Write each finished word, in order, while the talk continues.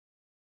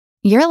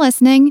You're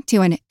listening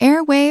to an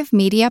Airwave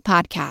Media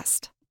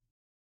Podcast.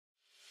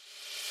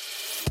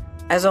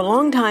 As a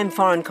longtime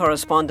foreign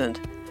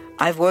correspondent,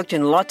 I've worked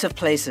in lots of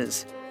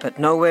places, but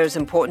nowhere as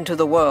important to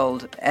the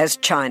world as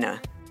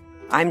China.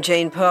 I'm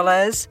Jane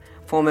Perlez,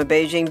 former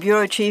Beijing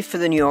bureau chief for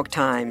the New York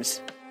Times.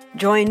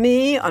 Join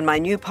me on my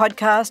new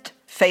podcast,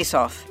 Face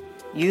Off,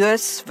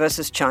 U.S.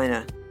 versus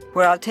China,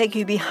 where I'll take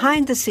you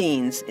behind the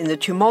scenes in the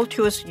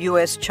tumultuous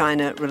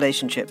U.S.-China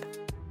relationship.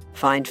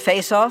 Find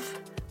Face Off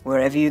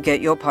wherever you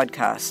get your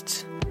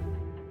podcasts.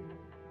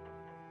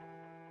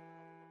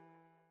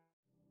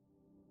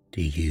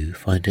 Do you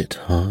find it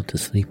hard to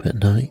sleep at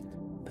night?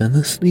 Then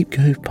the Sleep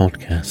Cove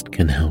podcast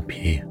can help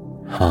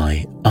you.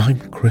 Hi,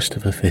 I'm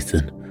Christopher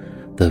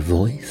Fitton, the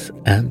voice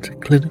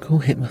and clinical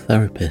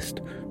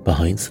hypnotherapist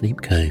behind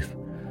Sleep Cove.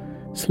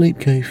 Sleep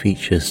Cove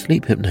features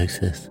sleep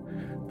hypnosis,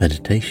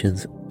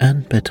 meditations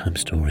and bedtime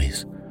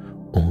stories,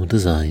 all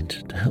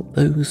designed to help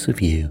those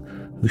of you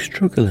who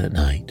struggle at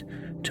night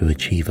to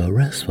achieve a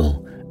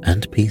restful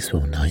and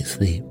peaceful night's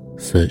sleep.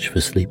 Search for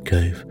Sleep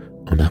Cove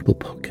on Apple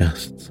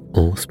Podcasts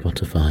or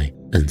Spotify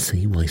and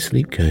see why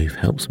Sleep Cove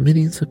helps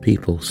millions of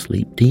people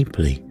sleep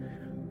deeply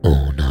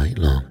all night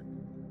long.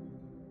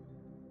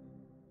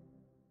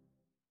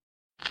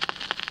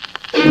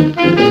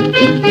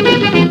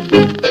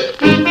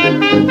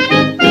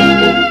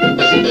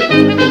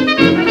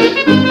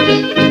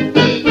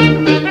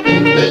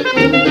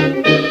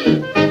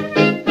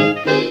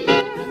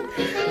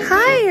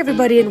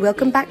 Everybody, and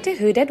welcome back to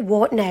Who Did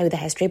What Now, the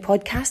history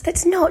podcast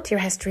that's not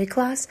your history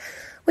class,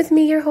 with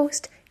me, your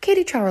host,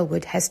 Katie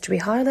Charlwood, history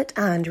harlot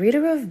and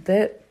reader of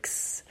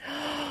books.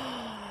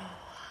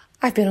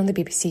 I've been on the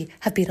BBC,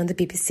 have been on the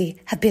BBC,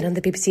 have been on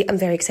the BBC. I'm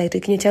very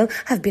excited, can you tell?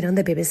 I've been on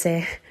the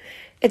BBC.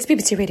 It's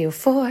BBC Radio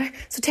 4,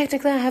 so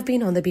technically I have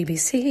been on the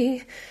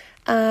BBC,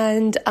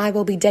 and I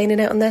will be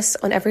dining out on this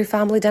on every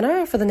family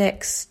dinner for the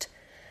next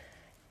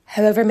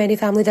however many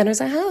family dinners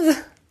I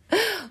have.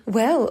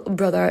 Well,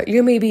 brother,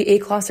 you may be a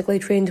classically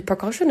trained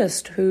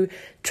percussionist who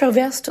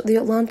traversed the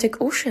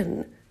Atlantic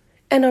Ocean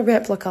in a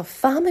replica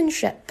famine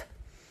ship.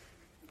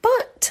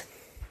 But,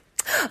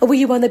 were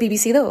you on the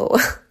BBC though?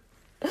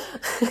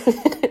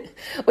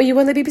 Were you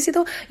on the BBC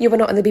though? You were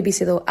not on the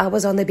BBC though. I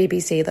was on the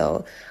BBC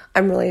though.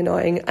 I'm really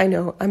annoying. I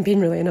know, I'm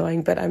being really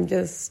annoying, but I'm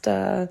just,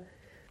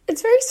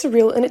 it's very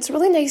surreal, and it's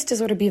really nice to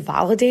sort of be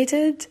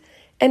validated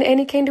in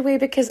any kind of way,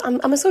 because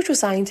I'm a social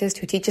scientist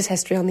who teaches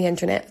history on the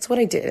internet. That's what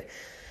I do.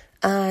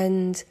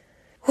 And,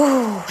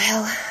 well,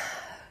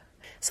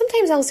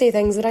 sometimes I'll say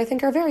things that I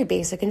think are very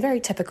basic and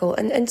very typical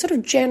and sort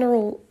of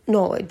general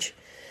knowledge.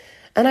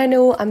 And I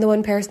know I'm the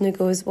one person who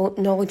goes, well,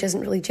 knowledge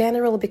isn't really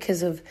general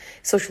because of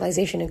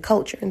socialization and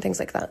culture and things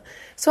like that.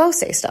 So I'll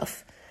say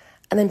stuff,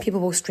 and then people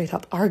will straight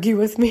up argue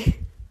with me.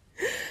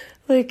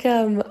 Like,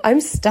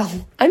 I'm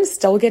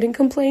still getting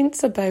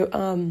complaints about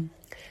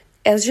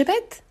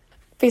Elizabeth,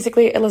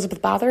 basically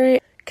Elizabeth Bathory,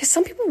 because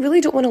some people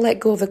really don't want to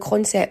let go of the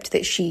concept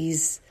that she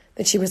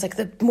was like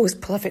the most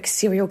prolific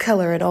serial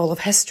killer in all of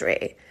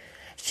history.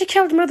 She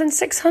killed more than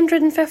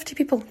 650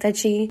 people, did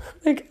she?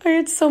 Like, I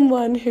had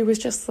someone who was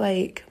just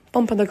like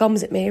bumping their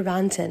gums at me,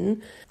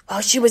 ranting,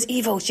 oh, she was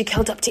evil, she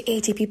killed up to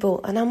 80 people.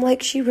 And I'm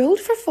like, she ruled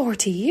for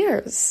 40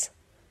 years.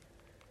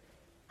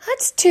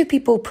 That's 2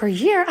 people per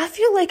year. I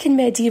feel like in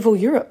medieval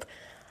Europe,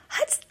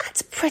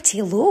 that's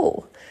pretty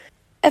low.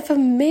 If a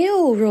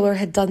male ruler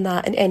had done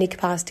that in any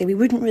capacity, we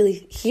wouldn't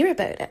really hear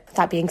about it.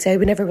 That being said,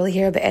 we never really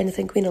hear about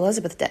anything Queen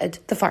Elizabeth did.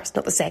 The first,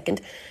 not the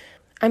second.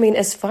 I mean,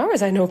 as far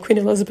as I know, Queen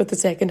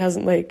Elizabeth II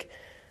hasn't,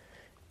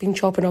 been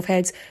chopping off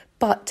heads.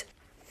 But,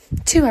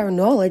 to our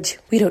knowledge,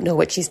 we don't know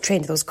what she's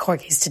trained those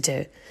corgis to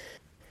do.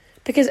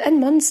 Because in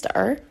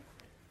Munster,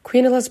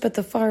 Queen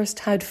Elizabeth I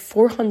had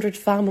 400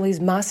 families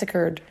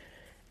massacred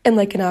in,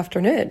 an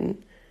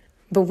afternoon.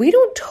 But we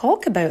don't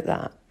talk about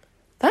that.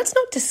 That's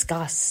not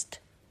discussed.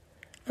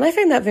 And I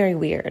find that very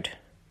weird.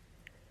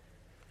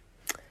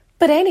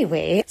 But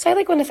anyway, so I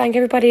want to thank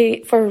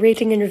everybody for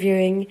rating and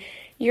reviewing.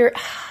 You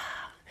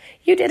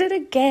did it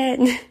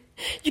again.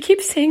 You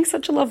keep saying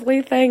such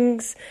lovely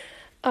things,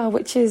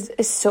 which is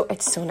so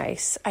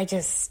nice.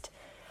 It's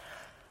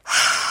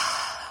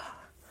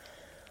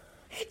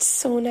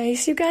so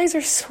nice. You guys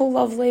are so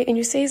lovely, and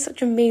you say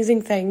such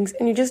amazing things,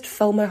 and you just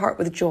fill my heart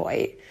with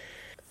joy.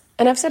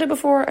 And I've said it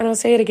before, and I'll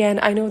say it again.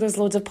 I know there's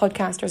loads of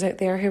podcasters out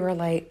there who are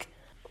like,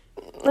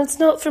 that's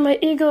not for my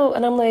ego.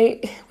 And I'm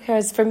like,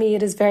 whereas for me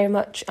it is very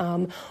much,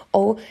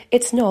 oh,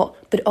 it's not,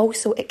 but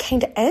also it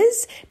kind of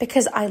is,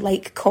 because I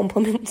like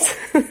compliments.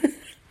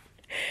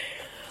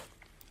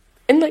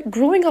 And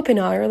growing up in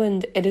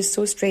Ireland, it is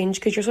so strange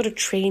because you're sort of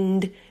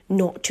trained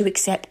not to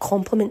accept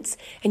compliments,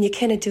 and you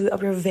kind of do a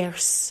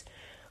reverse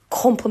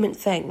compliment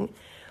thing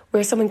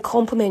where someone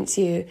compliments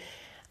you,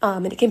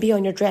 and it can be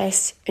on your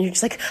dress, and you're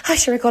just like, ah,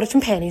 sure, I got it from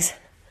Penny's.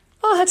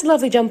 Oh, that's a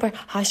lovely jumper.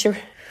 Ah, sure.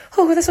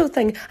 Oh, this old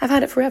thing, I've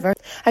had it forever.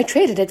 I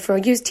traded it for a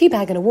used tea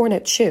bag and a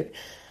worn-out shoe.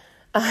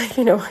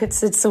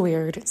 It's so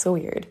weird. It's so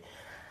weird.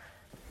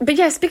 But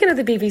yeah, speaking of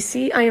the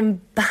BBC, I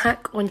am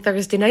back on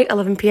Thursday night,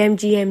 11 p.m.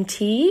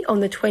 GMT,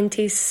 on the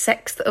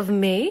 26th of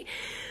May,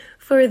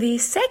 for the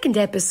second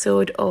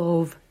episode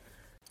of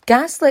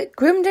Gaslit,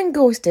 Groomed and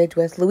Ghosted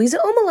with Louisa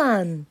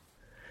O'Malan,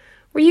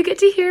 where you get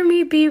to hear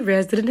me be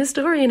resident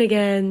historian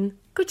again.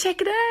 Go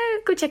check it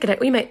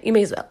out. You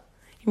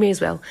may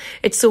as well.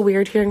 It's so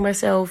weird hearing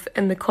myself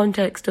in the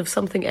context of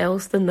something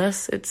else than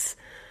this. It's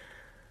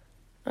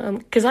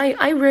because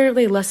I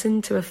rarely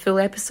listen to a full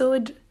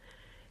episode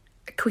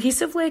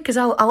cohesively, because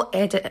I'll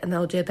edit and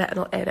I'll do a bit and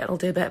I'll edit and I'll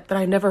do a bit, but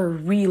I never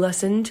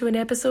re-listen to an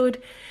episode.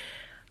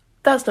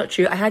 That's not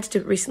true. I had to do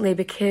it recently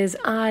because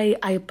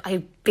I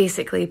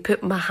basically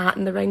put my hat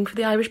in the ring for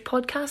the Irish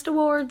Podcast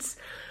Awards.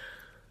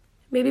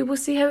 Maybe we'll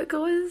see how it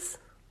goes.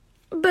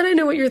 But I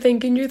know what you're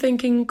thinking. You're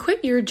thinking,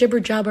 quit your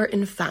jibber-jabber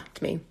and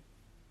fact me.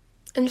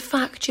 In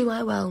fact you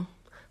I will.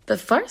 But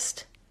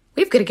first,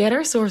 we've got to get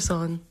our source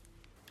on.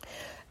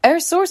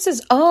 Our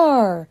sources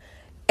are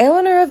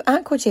Eleanor of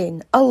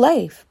Aquitane, A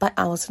Life by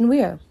Alison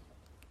Weir.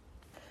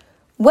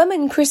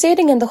 Women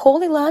Crusading in the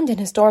Holy Land in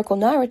Historical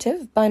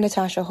Narrative by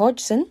Natasha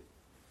Hodgson.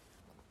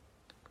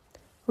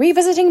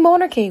 Revisiting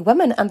Monarchy,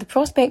 Women and the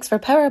Prospects for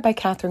Power by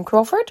Catherine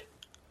Crawford.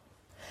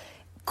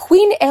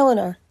 Queen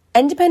Eleanor,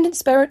 Independent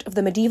Spirit of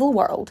the Medieval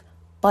World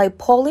by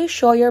Polly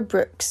Scheuer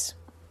Brooks.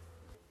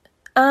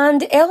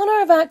 And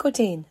Eleanor of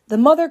Aquitaine, The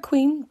Mother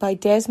Queen by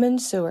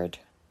Desmond Seward.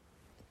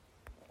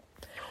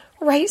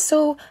 Right,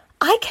 so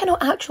I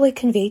cannot actually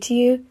convey to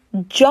you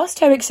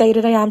just how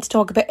excited I am to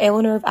talk about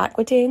Eleanor of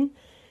Aquitaine.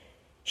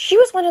 She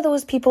was one of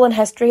those people in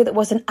history that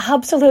was an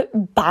absolute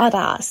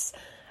badass.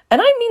 And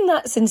I mean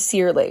that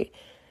sincerely.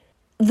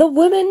 The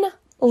woman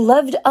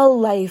lived a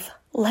life,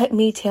 let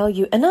me tell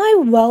you, and I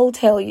will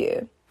tell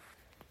you.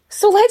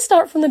 So let's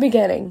start from the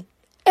beginning.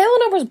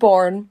 Eleanor was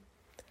born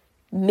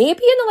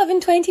maybe in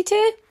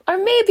 1122 or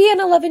maybe in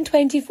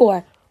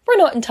 1124. We're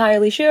not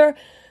entirely sure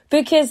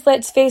because,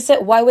 let's face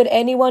it, why would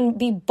anyone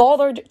be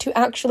bothered to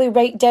actually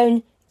write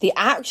down the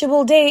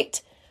actual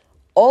date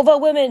of a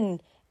woman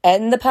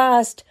in the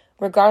past,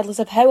 regardless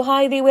of how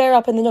high they were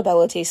up in the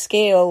nobility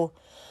scale?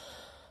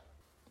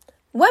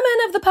 Women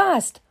of the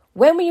past.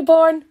 When were you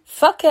born?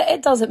 Fuck it,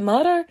 it doesn't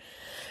matter.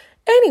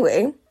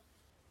 Anyway,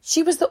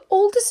 she was the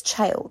oldest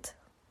child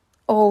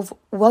of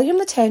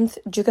William X,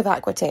 Duke of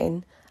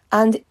Aquitaine,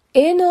 and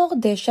Eleanor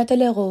de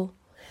Châtellerault.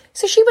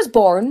 So she was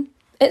born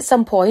at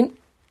some point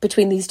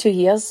between these 2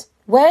 years.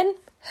 When?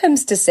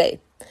 Whom's to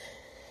say?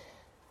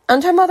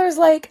 And her mother's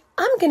like,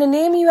 I'm going to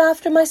name you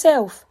after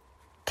myself.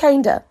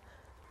 Kinda.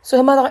 So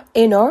her mother,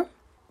 Eleanor,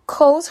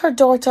 calls her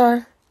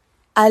daughter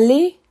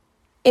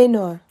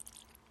Eleanor.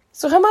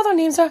 So her mother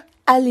names her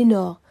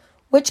Eleanor,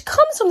 which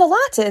comes from the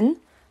Latin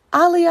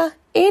alia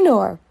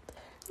Aenor,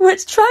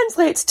 which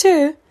translates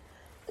to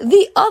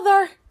the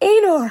other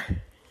Aenor.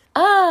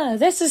 Ah,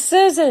 this is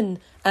Susan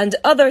and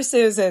other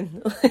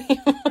Susan.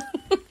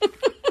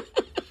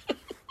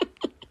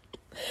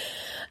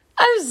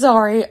 I'm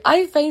sorry,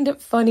 I find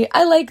it funny.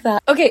 I like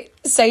that. Okay,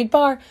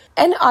 sidebar.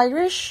 In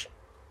Irish,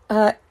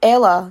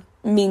 Ella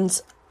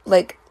means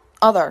like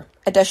other,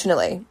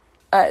 additionally.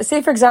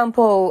 Say, for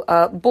example,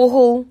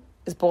 bohol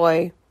is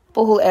boy,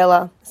 bohol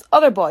Ella is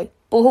other boy,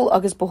 bohol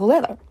agus bohol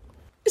Ella.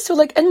 So,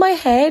 like, in my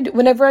head,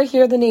 whenever I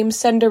hear the name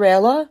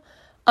Cinderella,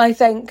 I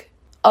think,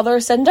 other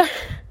Cinder?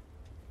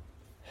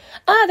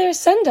 There's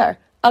Cinder,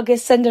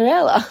 agus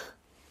Cinderella.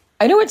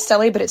 I know it's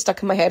silly, but it's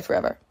stuck in my head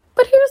forever.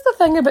 But here's the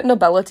thing about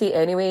nobility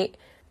anyway.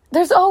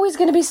 There's always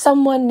going to be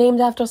someone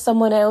named after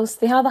someone else.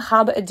 They have a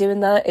habit of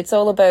doing that. It's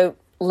all about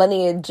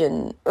lineage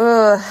and...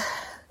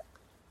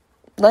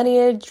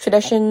 lineage,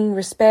 tradition,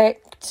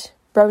 respect,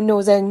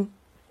 brown-nosing,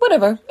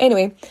 whatever.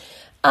 Anyway.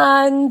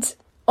 And...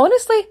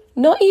 honestly,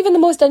 not even the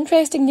most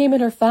interesting name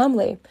in her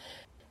family.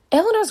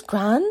 Eleanor's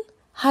gran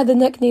had the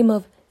nickname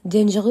of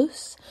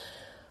Dangerous.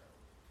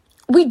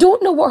 We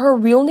don't know what her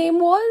real name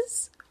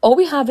was. All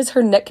we have is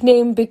her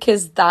nickname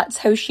because that's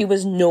how she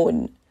was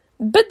known.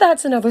 But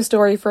that's another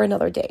story for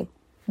another day.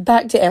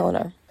 Back to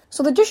Eleanor.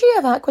 So the Duchy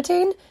of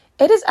Aquitaine,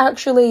 it is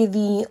actually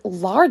the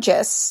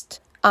largest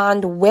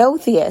and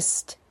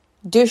wealthiest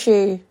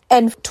duchy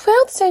in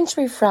 12th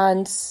century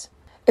France.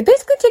 It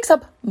basically takes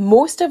up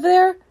most of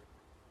there.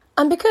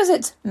 And because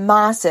it's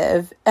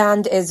massive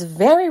and is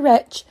very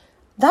rich,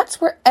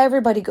 that's where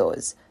everybody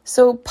goes.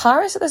 So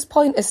Paris at this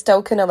point is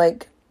still kind of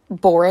like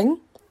boring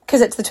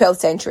because it's the 12th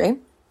century.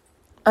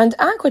 And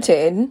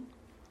Aquitaine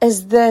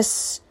is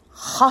this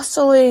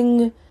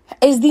hustling,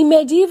 is the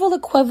medieval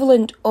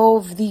equivalent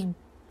of the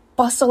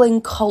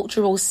bustling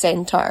cultural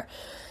centre.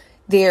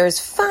 There's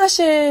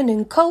fashion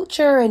and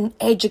culture and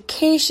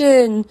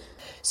education.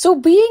 So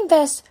being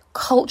this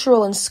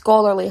cultural and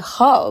scholarly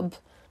hub,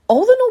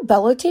 all the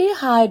nobility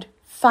had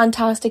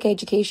fantastic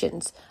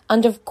educations.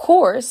 And of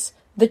course,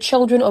 the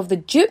children of the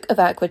Duke of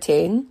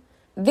Aquitaine,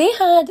 they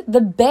had the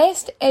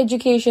best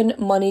education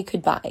money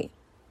could buy.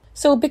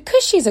 So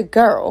because she's a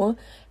girl,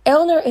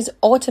 Eleanor is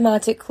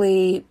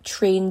automatically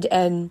trained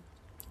in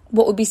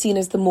what would be seen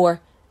as the more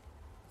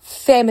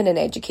feminine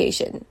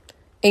education,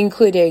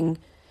 including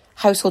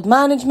household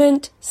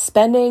management,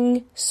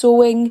 spinning,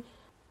 sewing.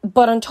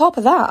 But on top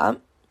of that,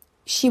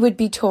 she would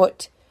be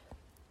taught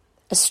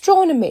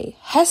astronomy,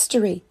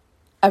 history,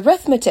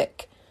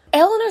 arithmetic,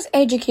 Eleanor's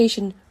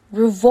education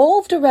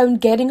revolved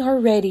around getting her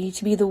ready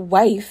to be the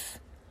wife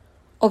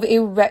of a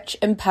rich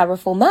and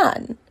powerful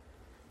man.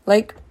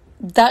 Like,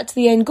 that's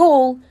the end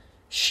goal.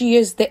 She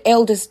is the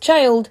eldest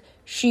child.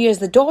 She is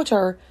the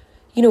daughter.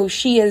 You know,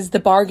 she is the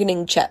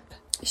bargaining chip.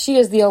 She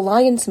is the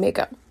alliance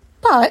maker.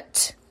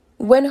 But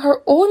when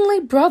her only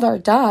brother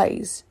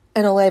dies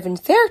in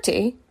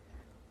 1130,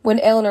 when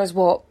Eleanor's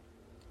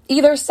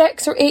either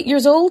 6 or 8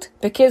 years old,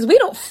 because we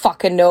don't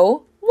fucking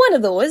know, one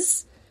of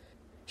those,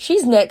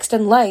 she's next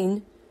in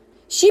line.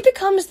 She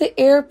becomes the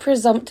heir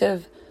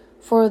presumptive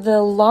for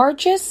the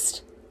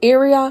largest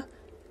area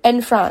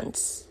in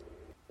France,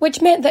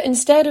 which meant that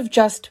instead of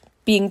just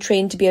being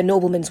trained to be a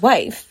nobleman's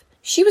wife,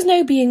 she was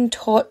now being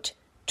taught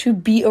to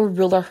be a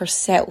ruler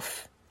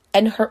herself,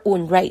 in her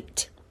own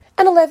right.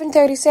 In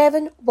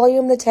 1137,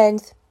 William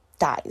X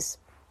dies,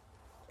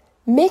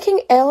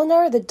 making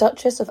Eleanor the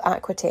Duchess of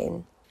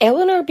Aquitaine.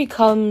 Eleanor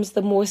becomes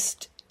the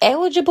most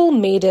eligible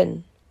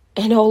maiden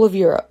in all of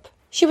Europe.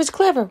 She was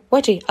clever,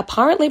 witty,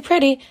 apparently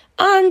pretty,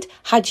 and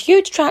had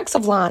huge tracts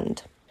of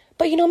land.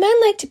 But you know, men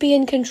like to be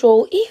in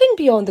control even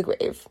beyond the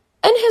grave.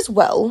 In his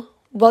will,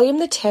 William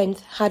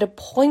X had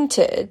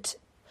appointed...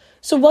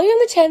 So William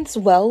X's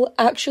will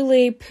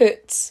actually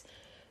puts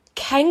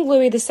King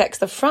Louis VI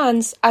of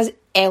France as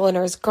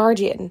Eleanor's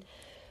guardian,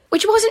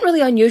 which wasn't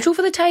really unusual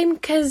for the time,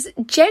 because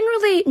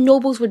generally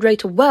nobles would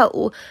write a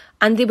will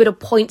and they would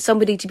appoint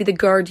somebody to be the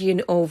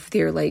guardian of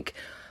their,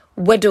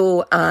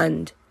 widow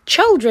and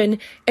children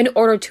in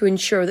order to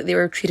ensure that they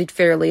were treated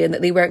fairly and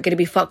that they weren't going to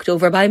be fucked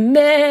over by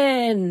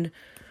men.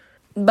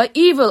 By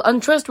evil,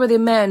 untrustworthy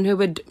men who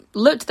would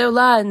loot their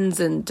lands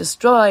and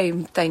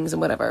destroy things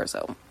and whatever,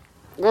 so...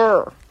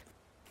 Grr.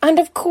 And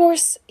of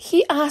course,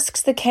 he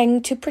asks the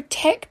king to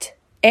protect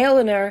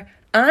Eleanor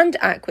and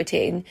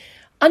Aquitaine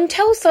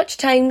until such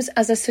times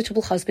as a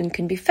suitable husband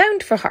can be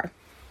found for her.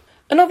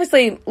 And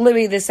obviously,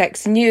 Louis VI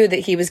knew that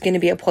he was going to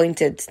be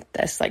appointed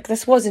this.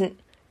 It wasn't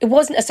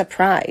a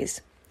surprise.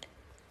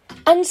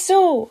 And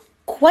so,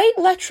 quite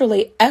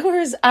literally,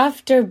 hours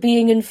after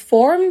being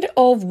informed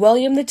of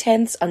William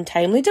X's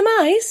untimely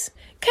demise,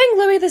 King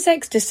Louis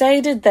VI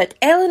decided that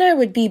Eleanor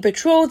would be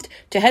betrothed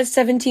to his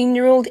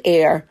 17-year-old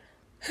heir,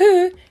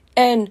 who,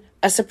 in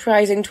a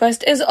surprising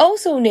twist, is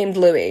also named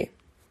Louis.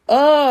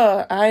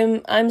 Oh,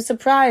 I'm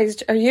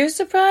surprised. Are you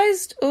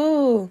surprised?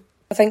 Ooh.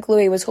 I think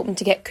Louis was hoping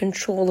to get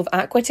control of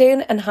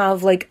Aquitaine and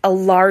have, a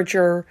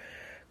larger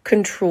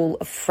control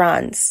of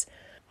France.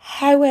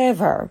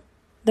 However,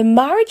 the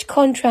marriage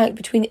contract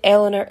between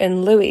Eleanor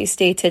and Louis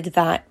stated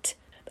that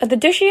the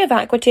Duchy of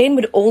Aquitaine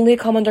would only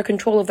come under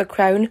control of the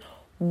crown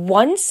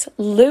once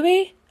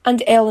Louis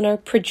and Eleanor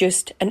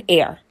produced an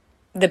heir.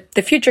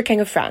 The future king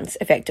of France,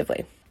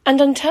 effectively.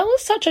 And until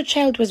such a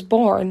child was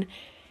born,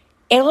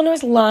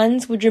 Eleanor's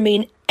lands would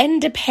remain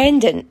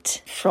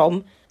independent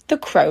from the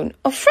crown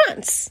of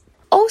France.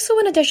 Also,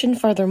 in addition,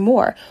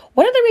 furthermore,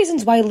 one of the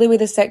reasons why Louis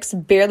VI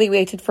barely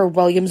waited for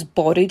William's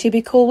body to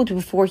be cold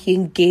before he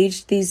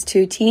engaged these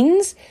two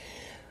teens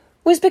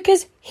was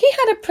because he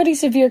had a pretty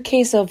severe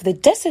case of the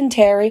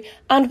dysentery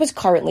and was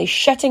currently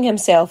shitting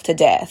himself to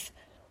death,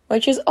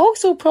 which is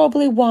also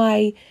probably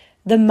why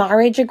the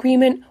marriage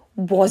agreement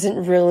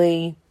wasn't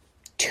really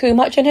too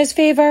much in his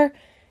favour.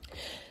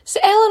 So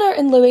Eleanor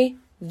and Louis,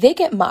 they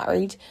get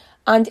married,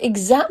 and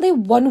exactly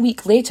 1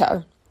 week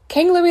later,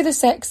 King Louis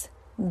VI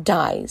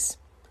dies.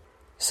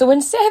 So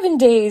in 7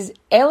 days,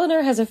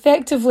 Eleanor has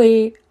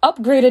effectively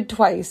upgraded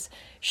twice.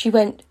 She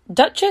went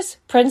Duchess,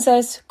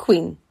 Princess,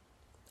 Queen.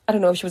 I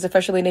don't know if she was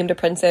officially named a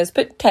princess,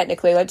 but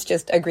technically, let's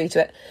just agree to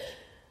it.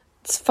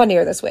 It's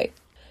funnier this way.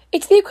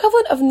 It's the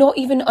equivalent of not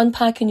even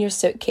unpacking your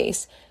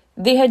suitcase.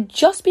 They had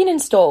just been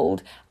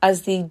installed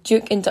as the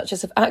Duke and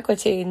Duchess of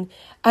Aquitaine,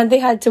 and they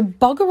had to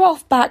bugger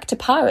off back to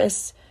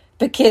Paris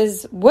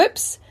because,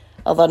 whoops,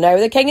 they're now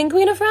the King and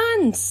Queen of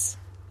France.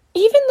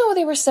 Even though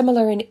they were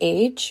similar in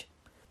age,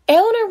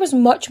 Eleanor was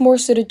much more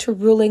suited to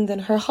ruling than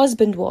her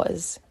husband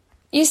was.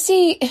 You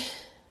see,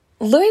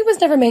 Louis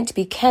was never meant to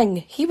be king.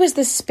 He was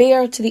the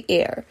spare to the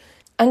heir.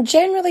 And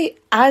generally,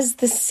 as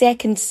the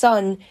second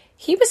son,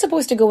 he was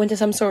supposed to go into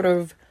some sort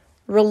of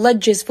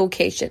religious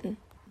vocation.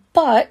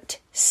 But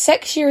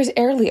 6 years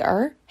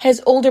earlier,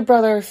 his older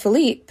brother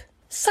Philippe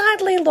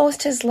sadly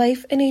lost his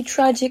life in a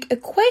tragic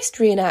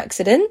equestrian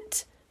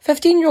accident.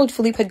 15-year-old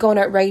Philippe had gone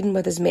out riding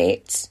with his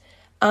mates,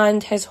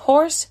 and his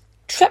horse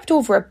tripped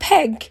over a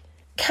pig,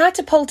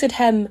 catapulted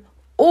him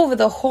over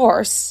the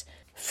horse,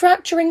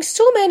 fracturing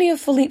so many of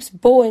Philippe's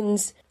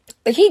bones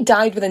that he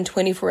died within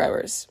 24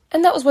 hours.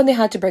 And that was when they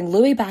had to bring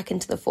Louis back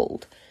into the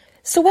fold.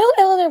 So while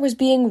Eleanor was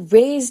being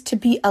raised to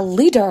be a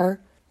leader,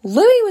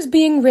 Louis was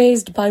being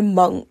raised by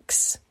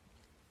monks.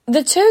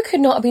 The two could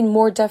not have been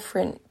more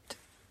different.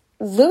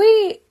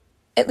 Louis,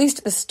 at least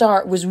at the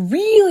start, was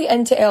really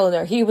into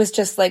Eleanor. He was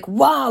just like,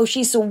 wow,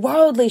 she's so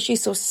worldly,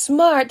 she's so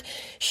smart,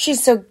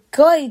 she's so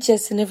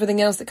gorgeous, and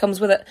everything else that comes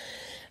with it.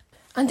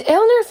 And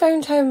Eleanor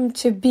found him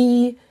to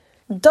be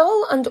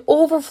dull and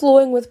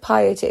overflowing with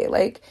piety.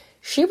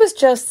 She was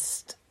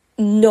just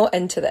not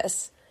into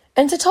this.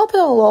 And to top it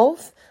all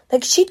off,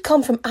 Like, she'd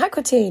come from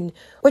Aquitane,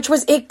 which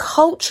was a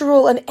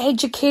cultural and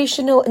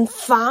educational and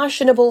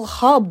fashionable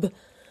hub.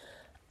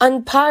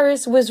 And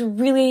Paris was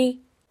really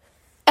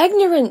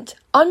ignorant,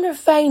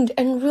 unrefined,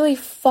 and really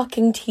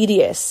fucking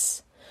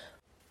tedious.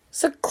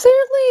 So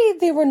clearly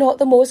they were not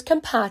the most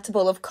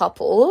compatible of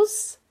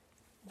couples,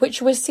 which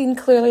was seen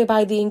clearly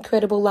by the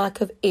incredible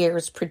lack of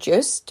heirs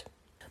produced.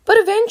 But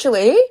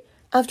eventually,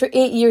 after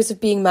 8 years of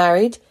being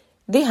married,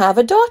 they have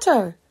a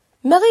daughter,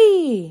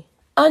 Marie.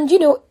 And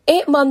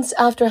 8 months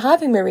after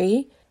having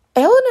Marie,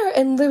 Eleanor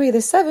and Louis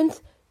VII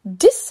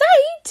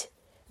decide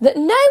that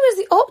now is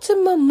the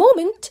optimum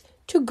moment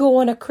to go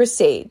on a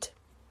crusade.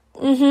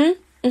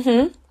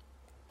 Needless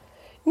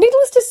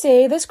to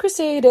say, this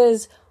crusade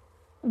is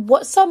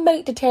what some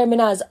might determine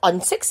as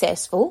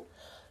unsuccessful,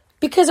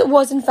 because it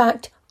was in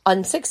fact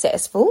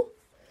unsuccessful.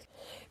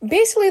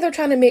 Basically, they're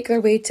trying to make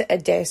their way to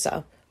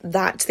Edessa.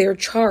 That's their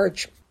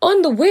charge.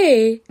 On the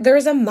way,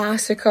 there's a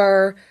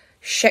massacre,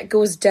 shit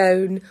goes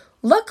down.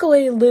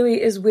 Luckily,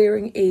 Louis is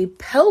wearing a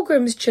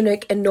pilgrim's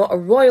tunic and not a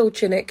royal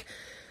tunic.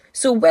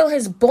 So while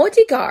his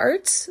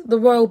bodyguards, the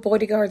royal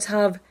bodyguards,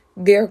 have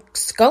their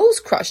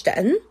skulls crushed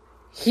in,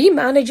 he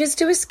manages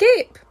to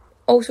escape.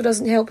 Also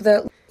doesn't help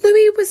that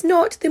Louis was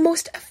not the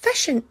most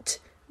efficient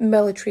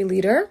military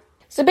leader.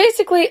 So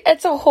basically,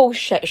 it's a whole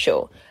shit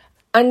show.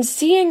 And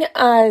seeing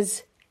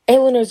as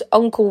Eleanor's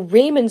uncle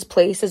Raymond's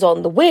place is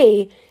on the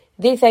way,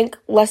 they think,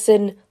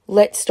 listen,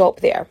 let's stop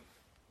there.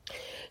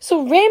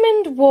 So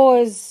Raymond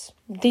was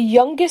the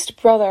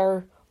youngest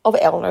brother of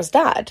Eleanor's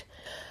dad.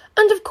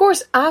 And of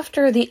course,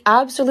 after the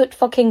absolute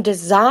fucking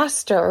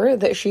disaster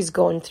that she's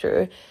gone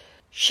through,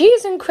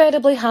 she's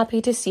incredibly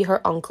happy to see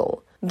her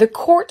uncle. The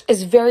court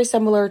is very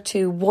similar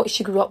to what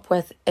she grew up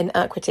with in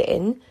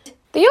Aquitaine.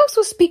 They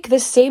also speak the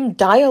same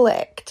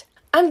dialect,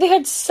 and they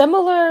had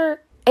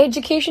similar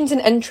educations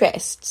and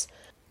interests.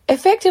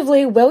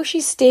 Effectively, while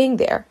she's staying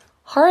there,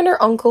 her and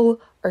her uncle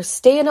are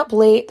staying up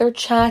late, they're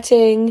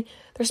chatting,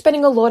 they're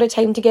spending a lot of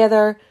time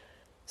together.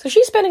 So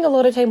she's spending a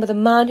lot of time with a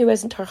man who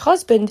isn't her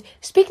husband,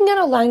 speaking in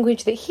a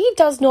language that he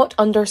does not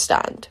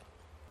understand.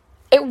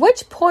 At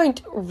which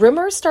point,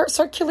 rumours start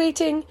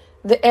circulating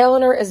that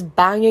Eleanor is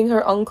banging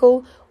her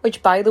uncle,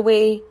 which, by the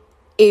way,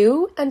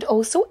 ew, and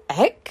also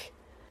ick.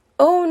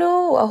 Oh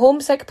no, a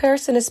homesick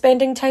person is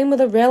spending time with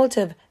a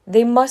relative.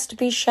 They must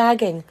be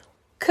shagging.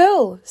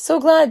 Cool, so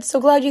glad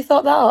you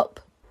thought that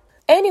up.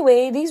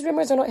 Anyway, these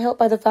rumours are not helped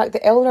by the fact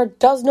that Eleanor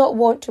does not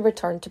want to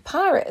return to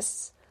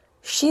Paris.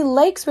 She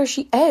likes where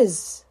she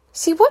is.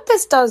 See, what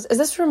this does is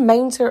this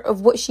reminds her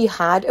of what she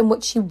had and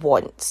what she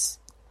wants.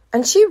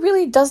 And she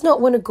really does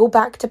not want to go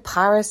back to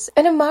Paris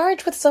in a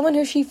marriage with someone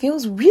who she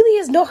feels really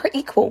is not her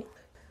equal.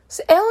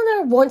 So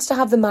Eleanor wants to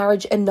have the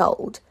marriage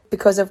annulled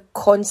because of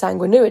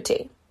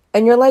consanguinity.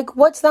 And you're like,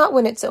 what's that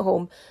when it's at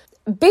home?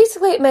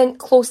 Basically, it meant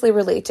closely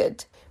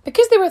related.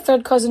 Because they were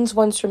third cousins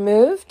once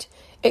removed,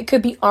 it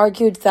could be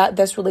argued that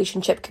this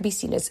relationship could be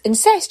seen as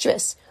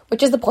incestuous,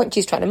 which is the point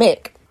she's trying to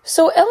make.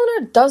 So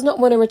Eleanor does not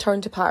want to return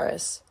to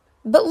Paris.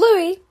 But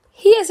Louis,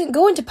 he isn't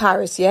going to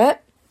Paris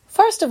yet.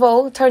 First of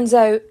all, it turns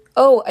out,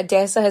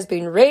 Edessa has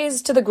been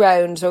razed to the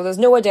ground, so there's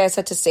no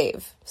Edessa to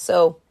save.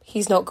 So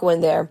he's not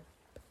going there.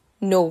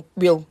 No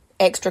real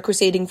extra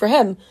crusading for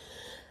him.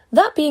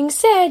 That being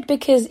said,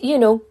 because,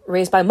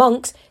 raised by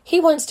monks, he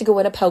wants to go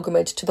on a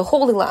pilgrimage to the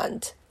Holy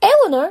Land.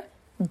 Eleanor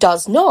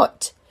does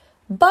not.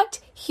 But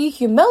he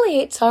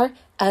humiliates her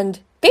and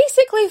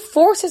basically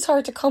forces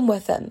her to come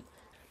with him.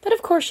 But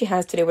of course she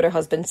has to do what her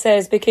husband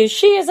says because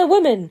she is a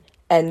woman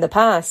in the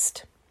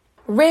past.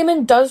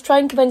 Raymond does try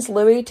and convince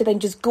Louis to then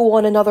just go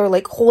on another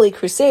holy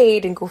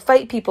crusade and go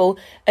fight people.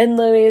 And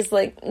Louis is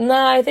like,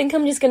 nah, I think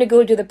I'm just going to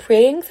go do the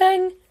praying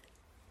thing.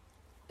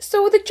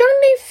 So the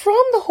journey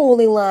from the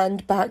Holy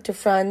Land back to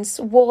France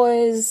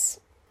wasn't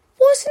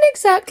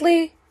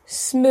exactly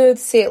smooth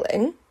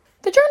sailing.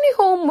 The journey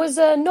home was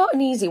not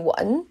an easy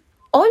one.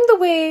 On the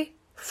way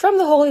from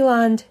the Holy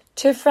Land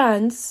to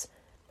France,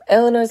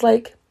 Eleanor's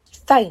like,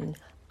 fine,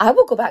 I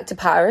will go back to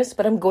Paris,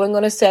 but I'm going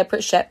on a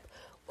separate ship,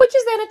 which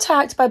is then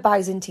attacked by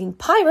Byzantine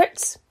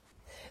pirates.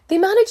 They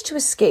manage to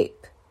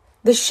escape.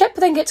 The ship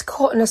then gets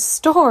caught in a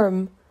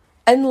storm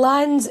and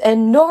lands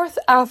in North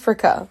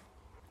Africa.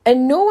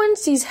 And no one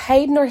sees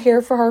hide nor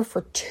hair for her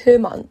for 2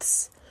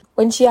 months,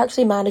 when she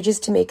actually manages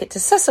to make it to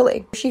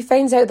Sicily. She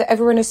finds out that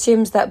everyone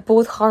assumes that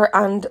both her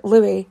and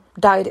Louis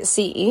died at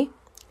sea.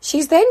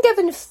 She's then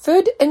given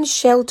food and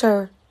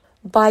shelter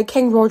by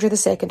King Roger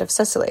II of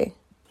Sicily.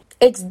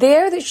 It's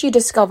there that she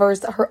discovers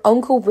that her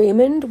uncle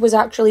Raymond was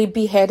actually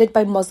beheaded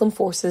by Muslim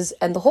forces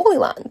in the Holy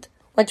Land,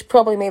 which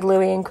probably made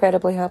Louis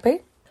incredibly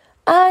happy.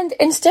 And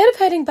instead of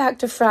heading back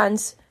to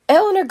France,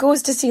 Eleanor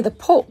goes to see the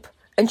Pope,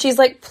 and she's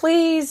like,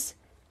 please,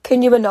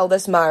 can you annul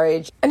this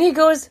marriage? And he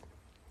goes,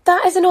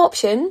 that is an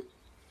option.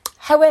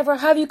 However,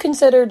 have you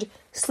considered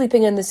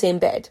sleeping in the same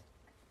bed?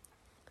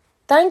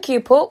 Thank you,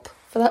 Pope,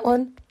 for that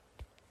one.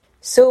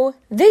 So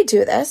they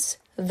do this,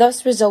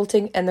 thus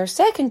resulting in their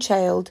second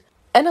child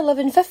in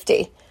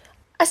 1150.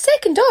 A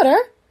second daughter,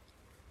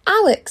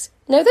 Alex.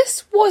 Now,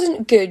 this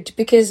wasn't good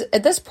because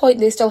at this point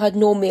they still had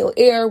no male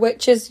heir,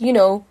 which is,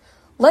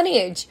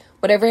 lineage.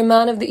 What every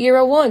man of the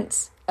era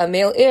wants. A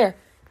male heir.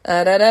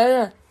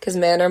 Because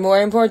men are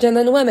more important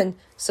than women.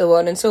 So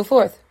on and so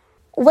forth.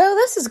 While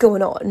this is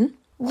going on,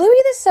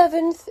 Louis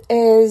VII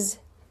is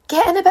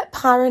getting a bit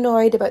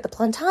paranoid about the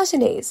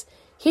Plantagenets.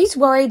 He's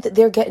worried that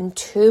they're getting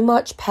too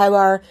much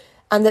power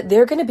and that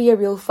they're going to be a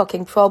real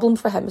fucking problem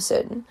for him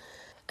soon.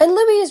 And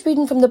Louis is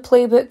reading from the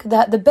playbook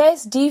that the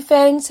best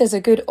defence is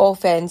a good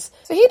offence.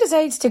 So he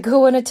decides to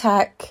go and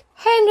attack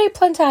Henry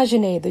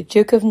Plantagenet, the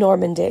Duke of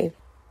Normandy.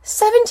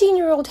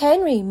 17-year-old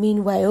Henry,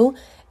 meanwhile,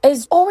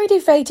 is already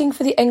fighting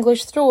for the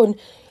English throne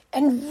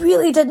and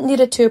really didn't need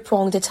a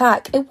two-pronged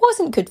attack. It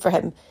wasn't good for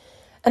him.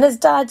 And his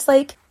dad's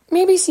like,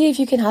 maybe see if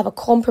you can have a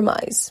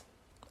compromise.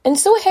 And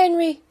so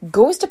Henry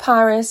goes to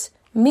Paris,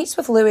 meets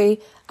with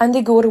Louis, and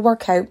they go to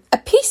work out a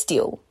peace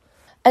deal.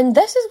 And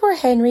this is where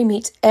Henry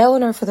meets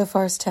Eleanor for the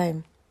first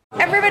time.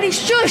 Everybody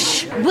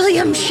shush!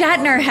 William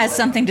Shatner has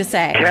something to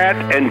say.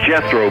 Cat and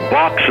Jethro,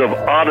 box of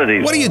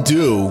oddities. What do you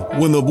do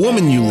when the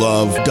woman you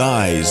love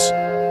dies?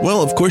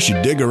 Well, of course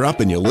you dig her up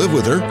and you live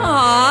with her.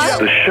 Aww.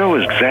 The show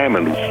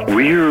examines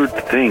weird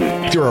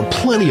things. There are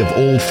plenty of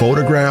old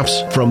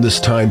photographs from this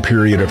time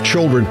period of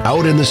children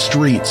out in the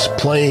streets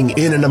playing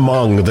in and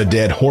among the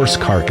dead horse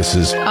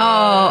carcasses.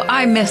 Oh,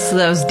 I miss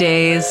those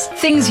days.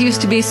 Things used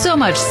to be so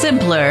much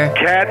simpler.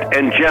 Cat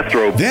and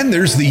Jethro. Then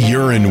there's the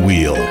urine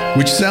wheel,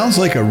 which sounds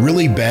like a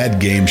really bad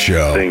game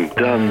show. They've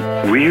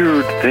done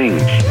weird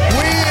things.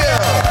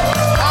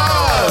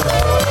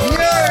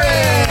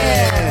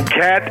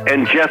 Cat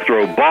and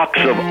Jethro, box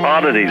of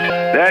oddities.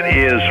 That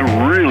is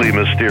really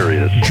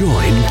mysterious.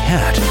 Join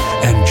Cat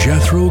and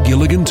Jethro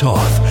Gilligan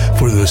Toth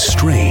for the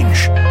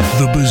strange,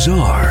 the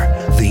bizarre,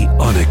 the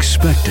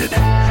unexpected,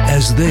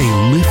 as they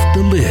lift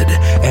the lid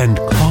and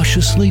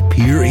cautiously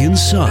peer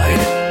inside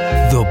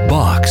the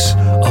Box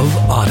of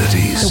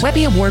Oddities. The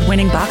Webby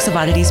Award-winning Box of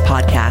Oddities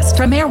podcast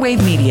from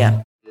Airwave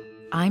Media.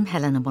 I'm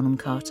Helena Bonham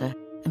Carter,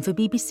 and for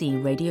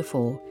BBC Radio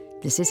 4,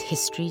 this is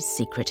History's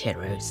Secret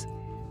Heroes,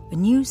 a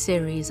new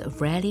series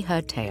of rarely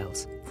heard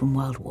tales from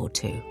World War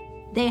II.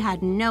 They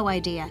had no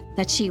idea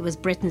that she was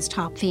Britain's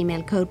top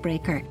female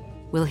codebreaker.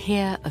 We'll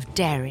hear of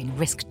daring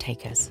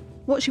risk-takers.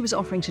 What she was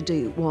offering to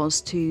do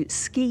was to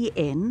ski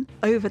in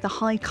over the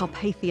high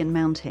Carpathian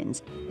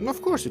mountains.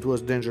 Of course it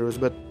was dangerous,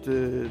 but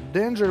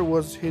danger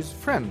was his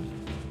friend.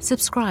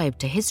 Subscribe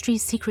to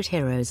History's Secret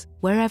Heroes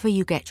wherever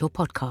you get your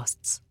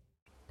podcasts.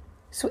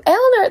 So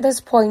Eleanor at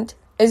this point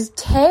is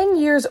 10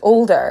 years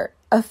older,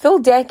 a full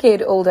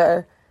decade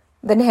older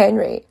than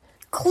Henry.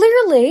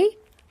 Clearly,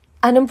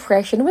 an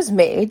impression was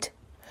made.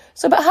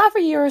 So about half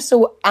a year or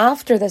so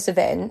after this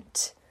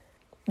event,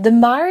 the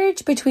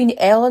marriage between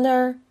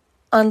Eleanor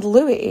and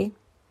Louis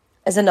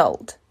is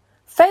annulled.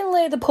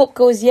 Finally, the Pope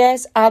goes,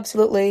 yes,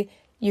 absolutely,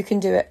 you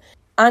can do it.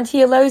 And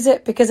he allows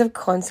it because of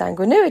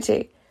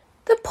consanguinity.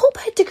 The Pope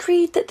had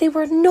decreed that they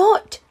were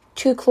not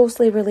too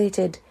closely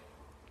related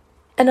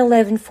in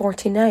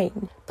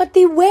 1149, but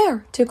they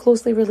were too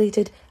closely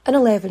related in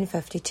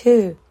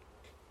 1152.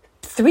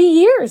 3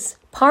 years.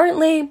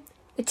 Apparently,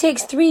 it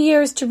takes 3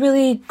 years to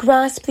really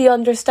grasp the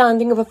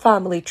understanding of a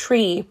family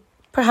tree.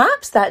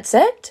 Perhaps that's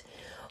it.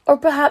 Or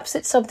perhaps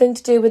it's something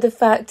to do with the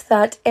fact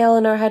that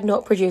Eleanor had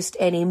not produced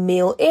any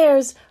male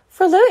heirs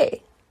for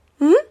Louis.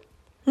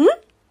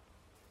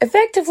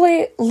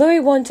 Effectively,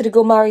 Louis wanted to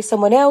go marry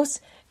someone else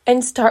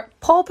and start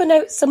popping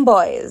out some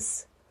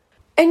boys.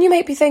 And you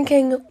might be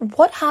thinking,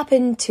 what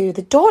happened to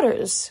the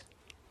daughters?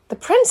 The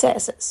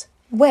princesses?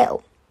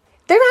 Well,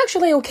 they're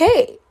actually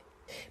okay.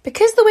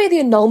 Because the way the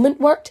annulment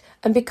worked,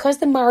 and because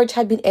the marriage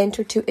had been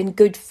entered to in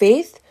good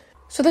faith,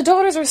 so the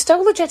daughters are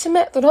still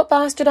legitimate, they're not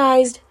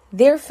bastardised,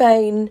 they're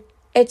fine,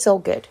 it's all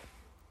good.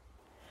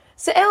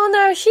 So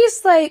Eleanor,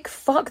 she's like,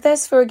 fuck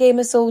this for a game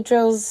of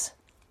soldiers,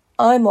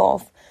 I'm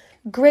off.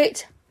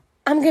 Great,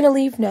 I'm going to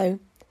leave now.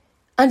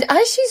 And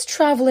as she's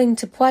travelling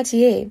to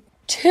Poitiers,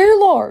 two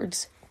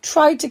lords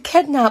tried to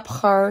kidnap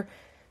her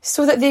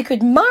so that they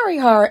could marry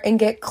her and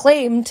get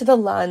claim to the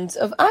lands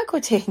of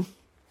Aquitane.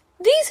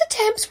 These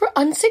attempts were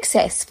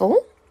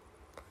unsuccessful,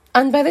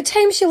 and by the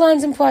time she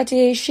lands in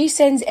Poitiers, she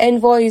sends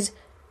envoys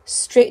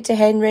straight to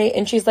Henry,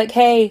 and she's like,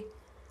 hey,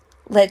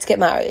 let's get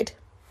married.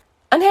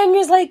 And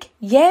Henry's like,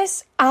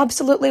 yes,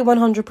 absolutely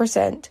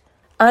 100%.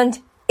 And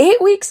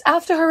 8 weeks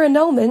after her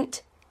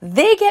annulment,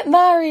 they get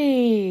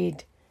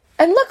married.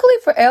 And luckily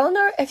for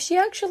Eleanor,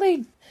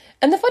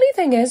 and the funny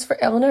thing is,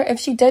 for Eleanor, if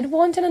she did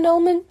want an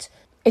annulment,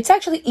 it's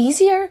actually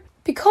easier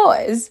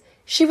because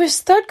she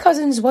was third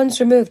cousins once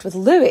removed with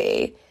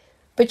Louis,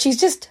 but she's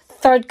just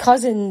third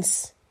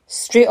cousins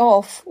straight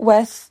off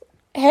with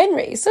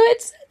Henry. So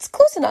it's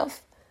close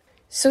enough.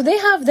 So they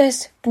have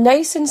this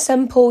nice and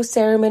simple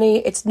ceremony.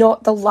 It's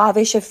not the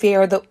lavish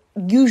affair that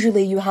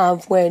usually you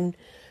have when,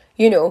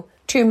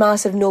 two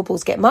massive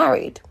nobles get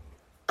married.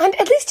 And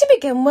at least to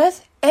begin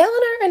with,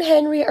 Eleanor and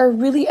Henry are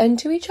really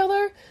into each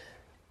other.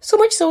 So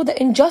much so that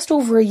in just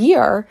over a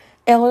year,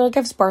 Eleanor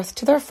gives birth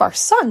to their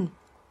first son,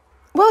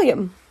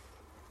 William.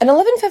 In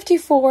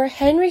 1154,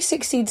 Henry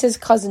succeeds his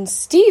cousin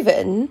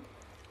Stephen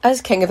as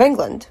King of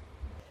England,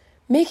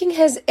 making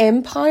his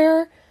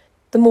empire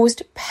the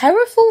most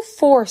powerful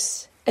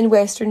force in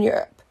Western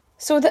Europe.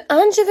 So the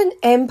Angevin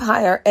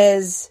Empire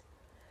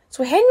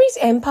So Henry's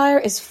empire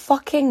is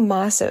fucking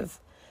massive.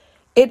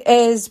 It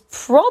is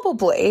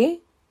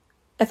probably,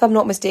 if I'm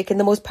not mistaken,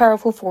 the most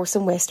powerful force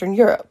in Western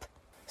Europe.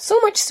 So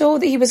much so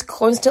that he was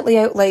constantly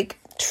out,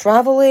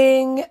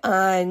 travelling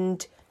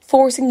and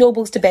forcing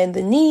nobles to bend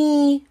the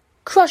knee,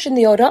 crushing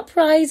the odd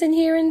uprising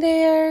here and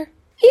there.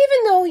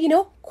 Even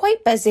though,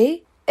 quite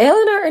busy,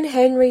 Eleanor and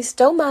Henry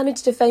still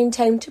managed to find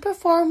time to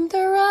perform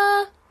their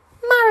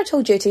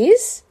marital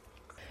duties.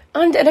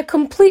 And in a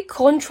complete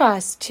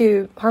contrast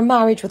to her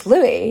marriage with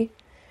Louis,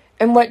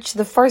 in which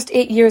the first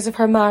 8 years of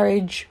her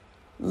marriage,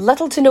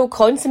 little to no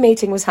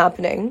consummating was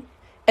happening,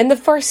 in the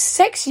first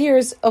 6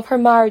 years of her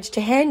marriage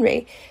to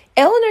Henry,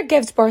 Eleanor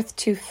gives birth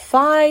to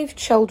 5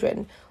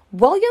 children: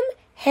 William,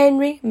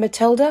 Henry,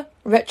 Matilda,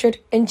 Richard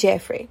and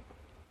Geoffrey.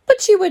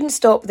 But she wouldn't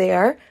stop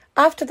there.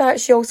 After that,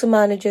 she also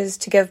manages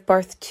to give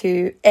birth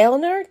to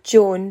Eleanor,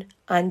 Joan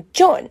and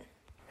John.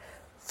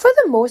 For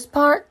the most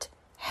part,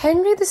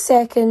 Henry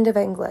II of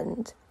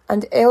England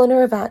and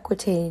Eleanor of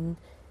Aquitane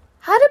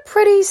had a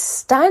pretty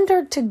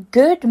standard to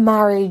good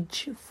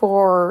marriage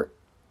for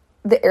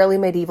the early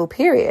medieval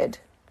period.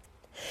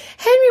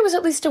 Henry was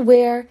at least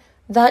aware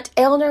that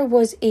Eleanor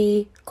was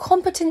a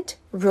competent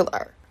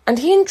ruler, and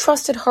he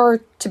entrusted her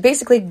to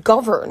basically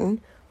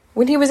govern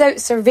when he was out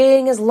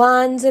surveying his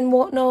lands and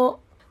whatnot.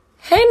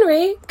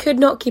 Henry could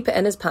not keep it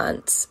in his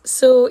pants,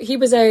 so he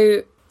was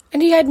out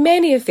and he had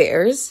many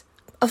affairs,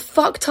 a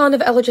fuck ton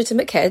of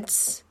illegitimate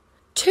kids,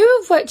 2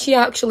 of which he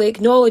actually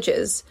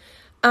acknowledges,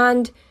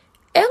 and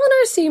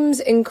Eleanor seems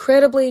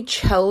incredibly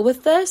chill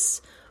with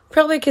this,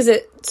 probably because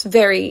it's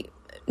very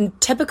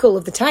typical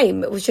of the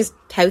time. It was just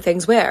how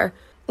things were.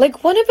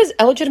 One of his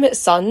illegitimate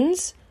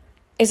sons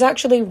is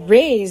actually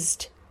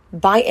raised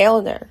by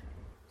Eleanor.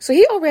 So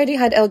he already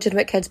had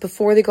illegitimate kids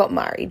before they got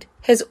married.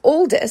 His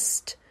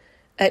oldest,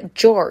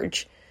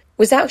 George,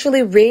 was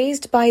actually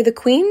raised by the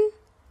Queen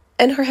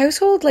in her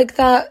household like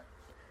that.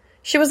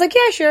 She was like,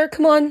 yeah, sure,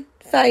 come on,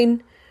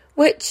 fine.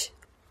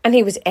 And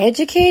he was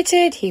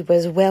educated, he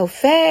was well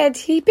fed,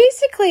 he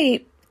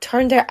basically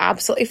turned out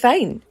absolutely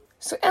fine.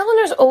 So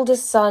Eleanor's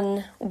oldest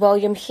son,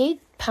 William, he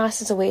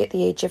passes away at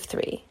the age of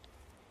 3.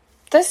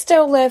 This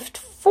still left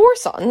 4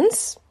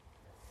 sons,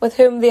 with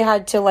whom they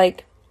had to,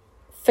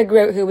 figure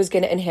out who was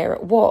going to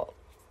inherit what.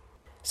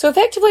 So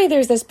effectively,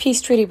 there's this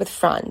peace treaty with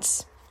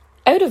France.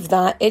 Out of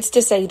that, it's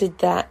decided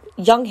that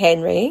young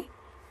Henry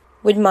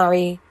would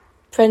marry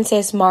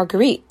Princess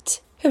Marguerite,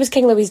 who was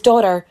King Louis's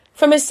daughter,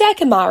 from his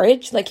second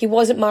marriage. He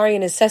wasn't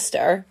marrying his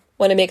sister,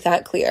 want to make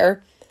that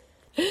clear.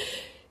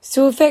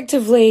 So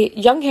effectively,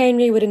 young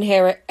Henry would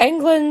inherit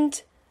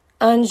England,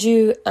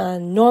 Anjou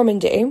and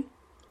Normandy.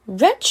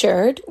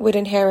 Richard would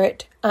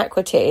inherit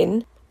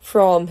Aquitaine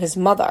from his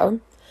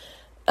mother,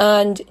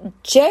 and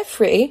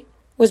Geoffrey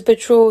was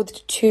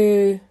betrothed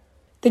to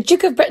the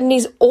Duke of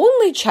Brittany's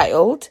only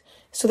child,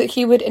 so that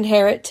he would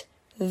inherit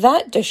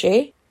that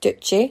duchy.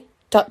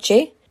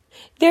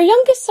 Their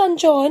youngest son,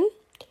 John,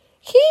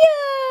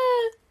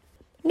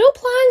 no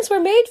plans were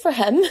made for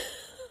him.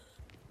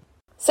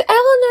 So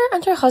Eleanor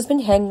and her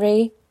husband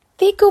Henry,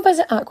 they go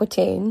visit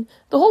Aquitaine,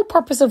 the whole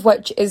purpose of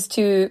which is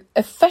to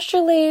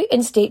officially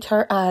instate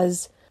her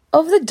as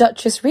of the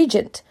Duchess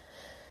Regent,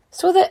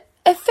 so that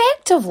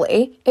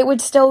effectively it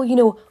would still,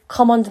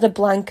 come under the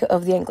blanket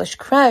of the English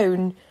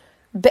crown,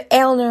 but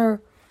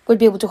Eleanor would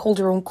be able to hold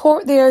her own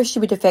court there. She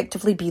would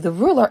effectively be the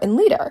ruler and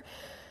leader,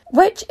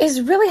 which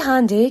is really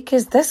handy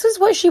because this is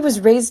what she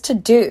was raised to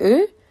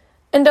do,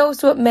 and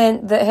also it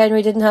meant that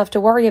Henry didn't have to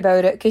worry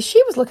about it because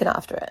she was looking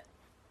after it.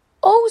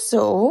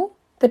 Also,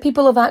 the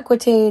people of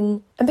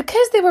Aquitaine, and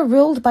because they were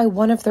ruled by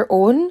one of their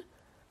own,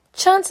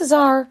 chances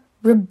are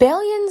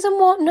rebellions and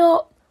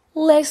whatnot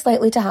less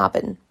likely to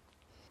happen.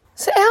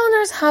 So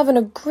Eleanor's having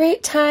a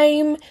great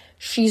time.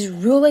 She's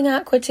ruling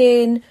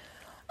Aquitaine.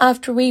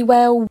 After a wee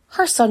while,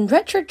 her son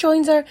Richard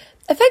joins her,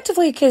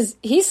 effectively because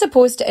he's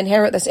supposed to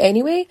inherit this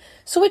anyway,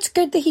 so it's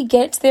good that he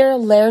gets there,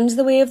 learns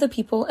the way of the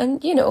people,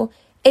 and,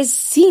 is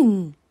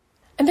seen.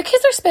 And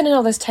because they're spending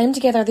all this time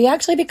together, they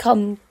actually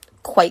become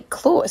quite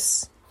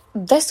close.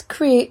 This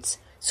creates,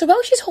 so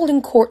while she's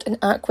holding court in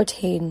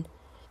Aquitaine,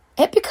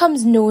 it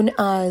becomes known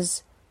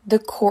as the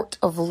Court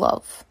of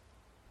Love.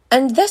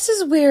 And this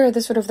is where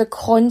the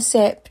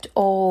concept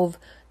of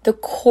the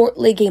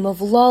courtly game of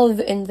love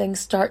and things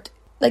start,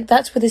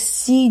 that's where the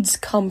seeds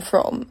come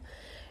from.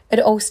 It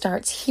all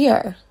starts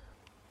here.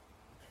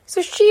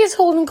 So she is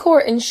holding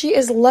court and she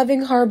is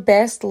living her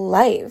best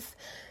life.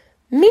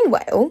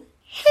 Meanwhile,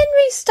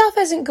 Henry's stuff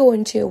isn't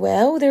going too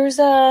well. There's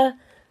the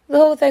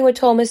whole thing with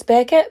Thomas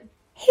Becket.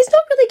 He's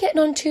not really getting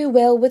on too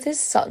well with his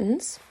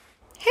sons.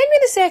 Henry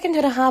II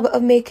had a habit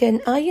of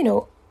making,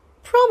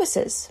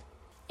 promises.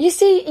 You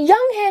see,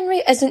 young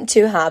Henry isn't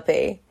too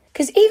happy,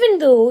 because even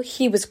though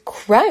he was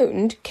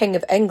crowned King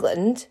of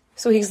England,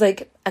 so he's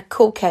like a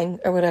co-king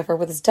or whatever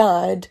with his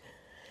dad,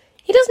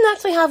 he doesn't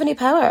actually have any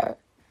power.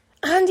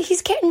 And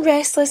he's getting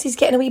restless, he's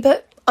getting a wee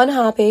bit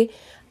unhappy,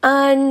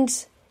 and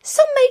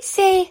some might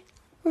say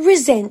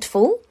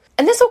resentful.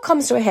 And this all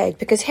comes to a head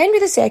because Henry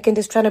II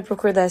is trying to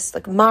broker this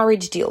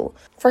marriage deal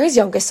for his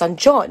youngest son,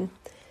 John.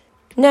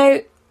 Now,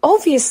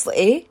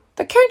 obviously,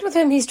 the count with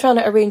whom he's trying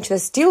to arrange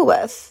this deal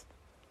with,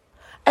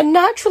 and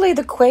naturally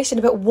the question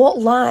about what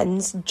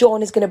lands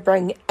John is going to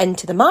bring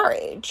into the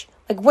marriage.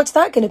 What's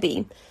that going to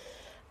be?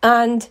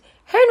 And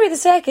Henry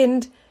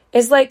II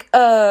is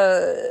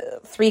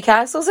 3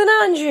 castles in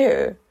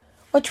Anjou,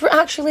 which were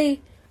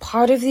actually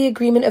part of the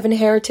agreement of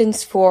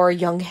inheritance for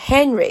young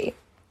Henry.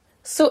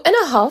 So in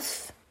a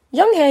huff,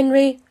 young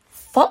Henry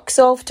fucks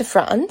off to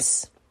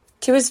France,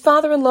 to his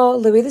father-in-law,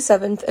 Louis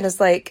VII, and is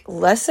like,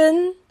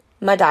 listen,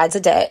 my dad's a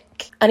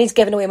dick, and he's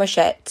giving away my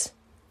shit.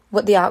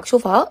 What the actual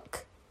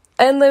fuck?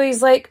 And Louis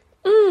is like,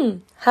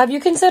 have you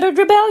considered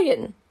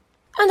rebellion?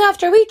 And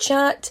after a wee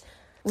chat,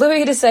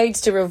 Louis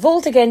decides to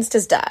revolt against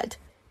his dad.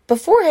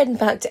 Before heading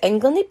back to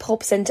England, he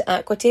pops into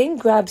Aquitane,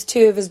 grabs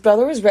 2 of his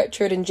brothers,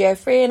 Richard and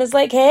Geoffrey, and is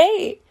like,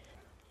 hey,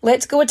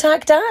 let's go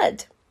attack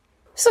Dad.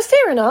 So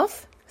fair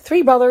enough.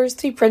 3 brothers,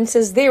 3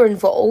 princes, they're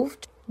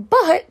involved.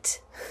 But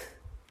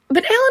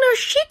Eleanor,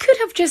 she could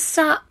have just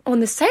sat on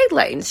the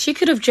sidelines. She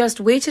could have just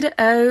waited it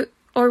out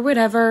or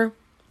whatever.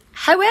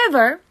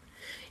 However,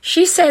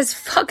 she says,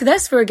 fuck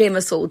this for a game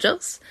of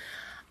soldiers.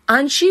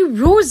 And she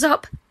rose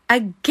up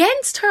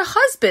against her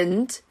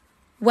husband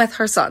with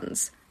her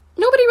sons.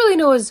 Nobody really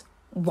knows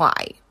why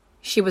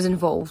she was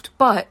involved,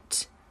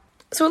 but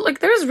so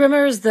there's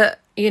rumors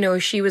that,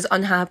 she was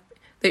unhappy,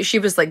 that she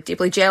was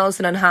deeply jealous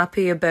and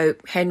unhappy about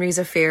Henry's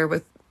affair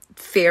with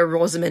Fair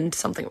Rosamond,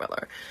 something or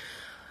other.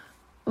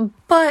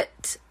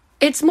 But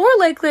it's more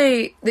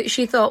likely that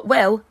she thought,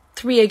 well,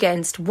 3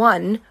 against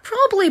 1,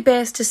 probably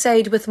best to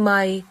side with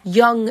my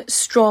young,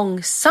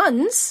 strong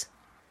sons,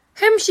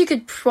 whom she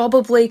could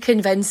probably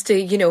convince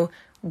to,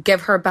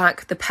 give her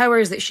back the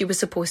powers that she was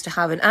supposed to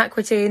have in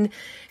Aquitaine.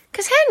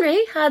 Because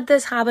Henry had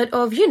this habit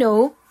of,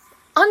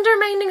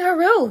 undermining her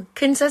rule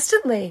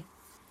consistently,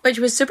 which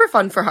was super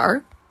fun for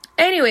her.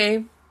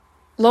 Anyway,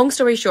 long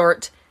story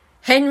short,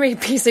 Henry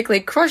basically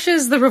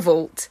crushes the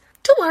revolt.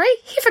 Don't worry,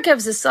 he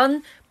forgives his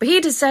son, but he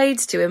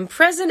decides to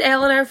imprison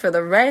Eleanor for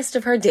the rest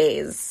of her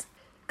days.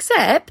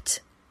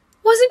 Except,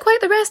 wasn't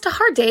quite the rest of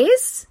her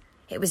days.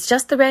 It was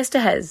just the rest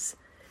of his.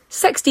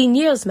 16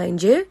 years,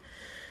 mind you.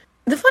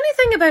 The funny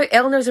thing about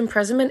Eleanor's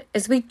imprisonment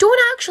is we don't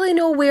actually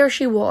know where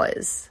she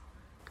was.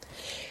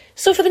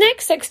 So for the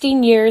next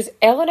 16 years,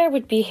 Eleanor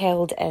would be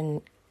held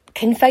in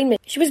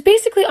confinement. She was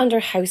basically under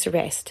house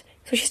arrest.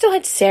 So she still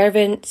had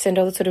servants and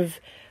all the sort of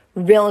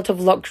relative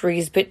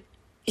luxuries, but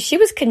she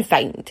was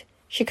confined.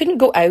 She couldn't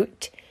go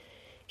out.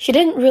 She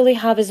didn't really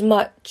have as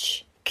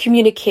much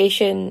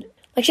communication.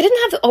 She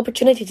didn't have the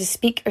opportunity to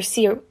speak or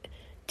see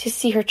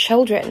her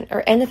children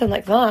or anything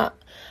like that.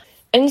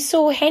 And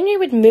so Henry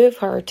would move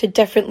her to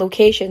different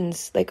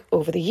locations,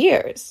 over the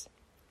years.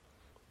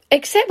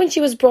 Except when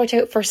she was brought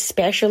out for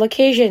special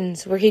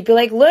occasions, where he'd be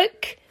like,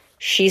 look,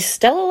 she's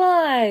still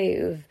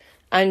alive.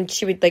 And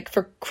she would,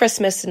 for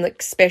Christmas and,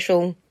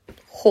 special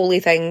holy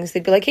things,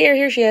 they'd be like,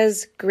 here she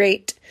is,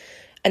 great.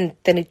 And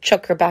then he'd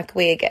chuck her back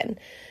away again.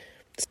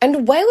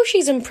 And while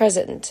she's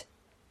imprisoned,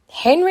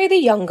 Henry the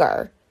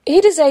Younger, he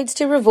decides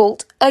to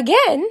revolt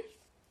again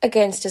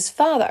against his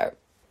father.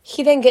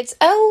 He then gets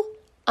ill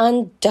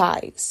and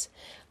dies.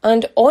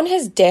 And on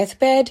his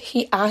deathbed,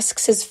 he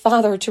asks his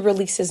father to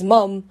release his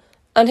mum.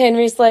 And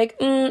Henry's like,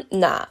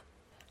 nah.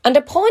 And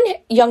upon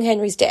young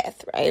Henry's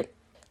death, right,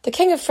 the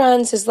King of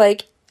France is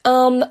like,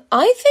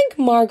 I think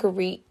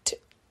Marguerite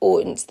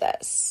owns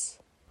this.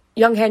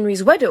 Young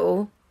Henry's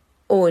widow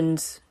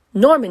owns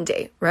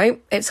Normandy,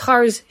 right? It's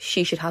hers,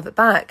 she should have it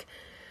back.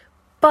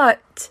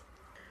 But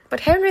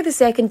Henry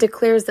II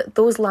declares that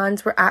those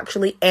lands were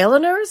actually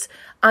Eleanor's,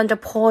 and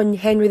upon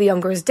Henry the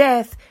Younger's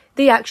death,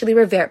 they actually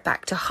revert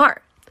back to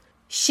her.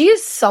 She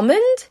is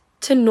summoned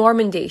to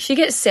Normandy. She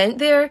gets sent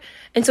there,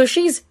 and so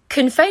she's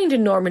confined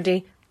in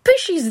Normandy, but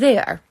she's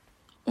there.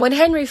 When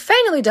Henry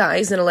finally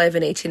dies in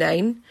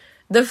 1189,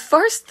 the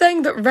first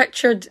thing that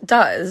Richard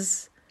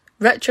does,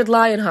 Richard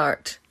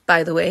Lionheart,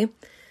 by the way,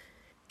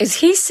 is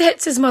he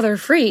sets his mother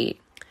free.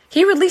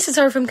 He releases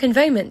her from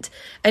confinement,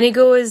 and he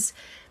goes,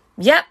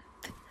 yep.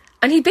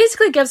 And he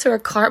basically gives her a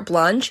carte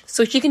blanche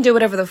so she can do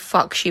whatever the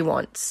fuck she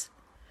wants.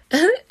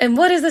 And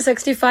what does the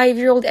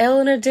 65-year-old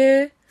Eleanor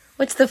do?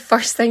 What's the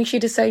first thing she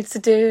decides to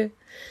do?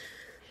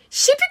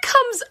 She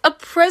becomes a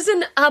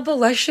prison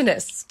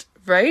abolitionist,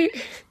 right?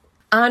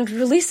 And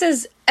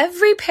releases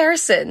every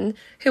person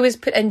who is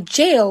put in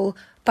jail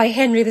by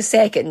Henry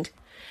II.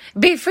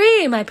 Be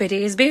free, my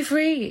pretties, be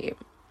free.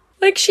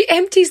 She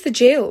empties the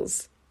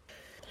jails.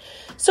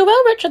 So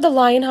while Richard the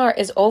Lionheart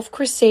is off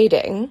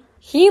crusading,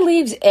 he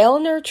leaves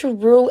Eleanor to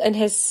rule in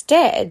his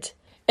stead.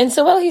 And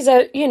so while he's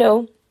out,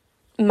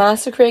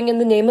 massacring in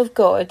the name of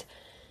God,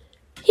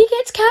 he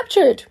gets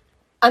captured.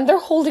 And they're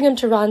holding him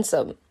to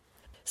ransom.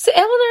 So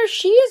Eleanor,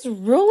 she is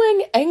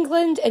ruling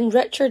England in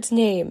Richard's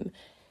name,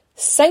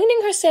 signing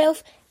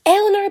herself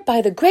Eleanor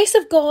by the grace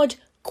of God,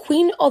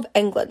 Queen of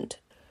England.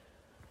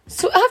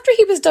 So after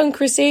he was done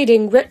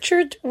crusading,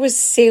 Richard was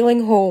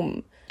sailing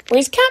home, where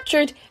he's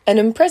captured and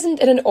imprisoned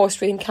in an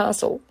Austrian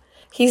castle.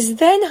 He's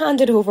then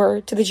handed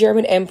over to the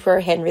German Emperor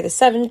Henry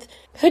VII,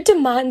 who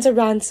demands a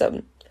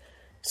ransom.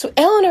 So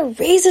Eleanor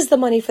raises the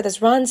money for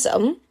this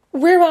ransom,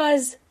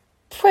 whereas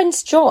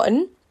Prince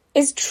John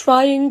is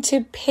trying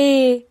to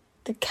pay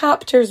the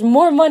captors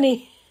more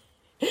money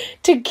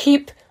to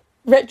keep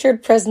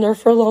Richard prisoner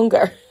for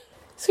longer.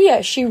 So yeah,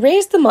 she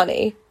raised the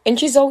money, and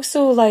she's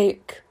also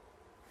like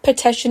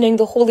petitioning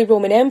the Holy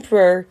Roman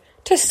Emperor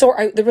to sort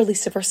out the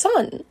release of her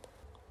son.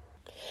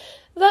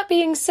 That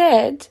being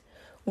said,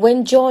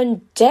 when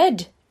John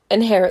did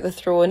inherit the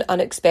throne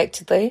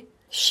unexpectedly,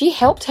 she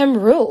helped him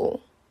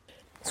rule.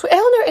 So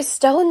Eleanor is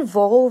still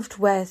involved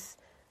with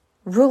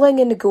ruling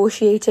and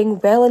negotiating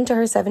well into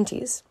her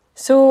 70s.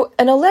 So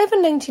in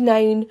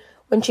 1199,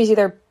 when she's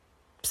either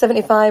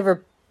 75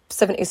 or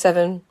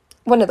 77,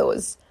 one of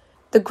those,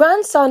 the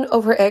grandson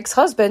of her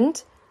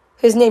ex-husband,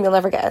 whose name you'll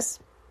never guess,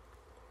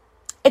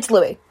 it's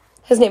Louis.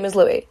 His name is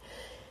Louis.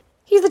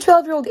 He's the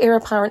 12-year-old heir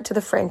apparent to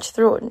the French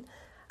throne,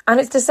 and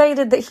it's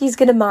decided that he's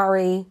going to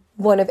marry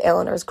one of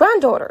Eleanor's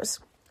granddaughters.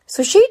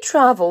 So she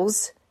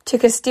travels to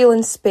Castile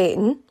in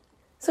Spain.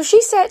 So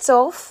she sets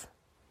off.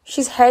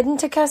 She's heading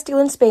to Castile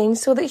in Spain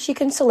so that she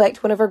can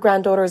select one of her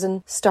granddaughters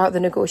and start the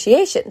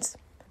negotiations.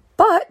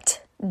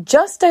 But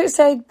just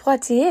outside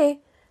Poitiers,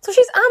 so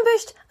she's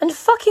ambushed and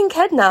fucking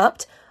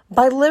kidnapped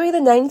by Louis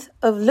IX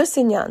of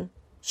Lusignan.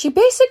 She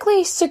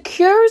basically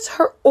secures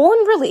her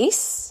own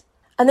release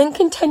and then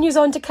continues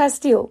on to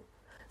Castile.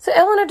 So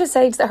Eleanor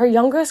decides that her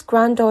youngest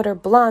granddaughter,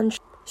 Blanche,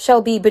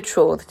 shall be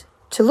betrothed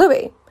to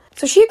Louis.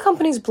 So she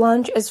accompanies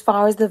Blanche as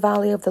far as the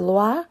Valley of the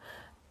Loire,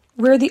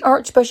 where the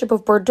Archbishop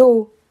of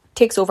Bordeaux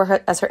takes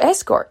over as her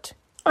escort.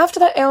 After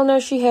that, Eleanor,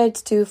 she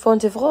heads to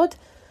Fontevraud,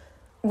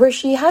 where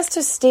she has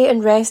to stay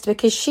and rest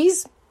because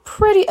she's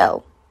pretty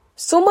ill.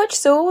 So much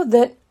so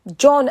that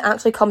John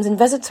actually comes and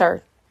visits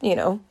her,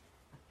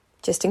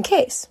 just in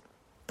case.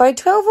 By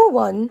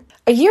 1201,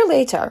 a year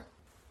later,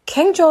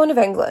 King John of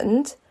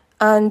England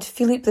and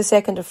Philippe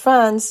II of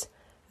France,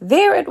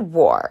 they're at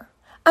war.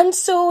 And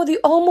so the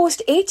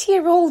almost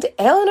 80-year-old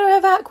Eleanor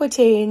of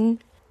Aquitane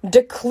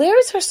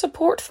declares her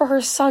support for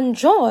her son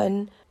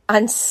John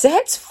and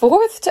sets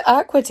forth to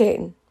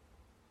Aquitane.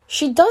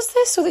 She does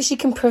this so that she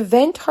can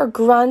prevent her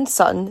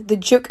grandson, the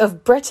Duke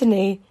of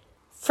Brittany,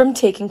 from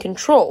taking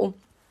control.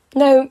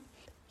 Now,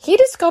 he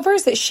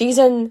discovers that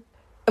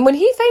and when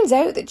he finds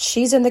out that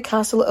she's in the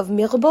castle of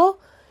Mirebeau,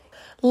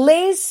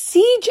 lays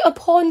siege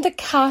upon the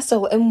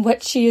castle in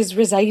which she is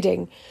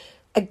residing.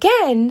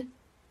 Again,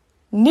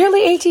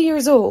 nearly 80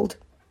 years old,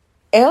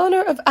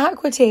 Eleanor of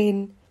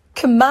Aquitaine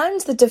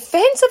commands the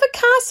defence of a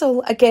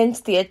castle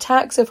against the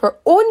attacks of her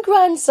own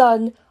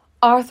grandson,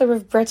 Arthur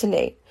of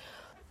Brittany,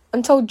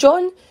 until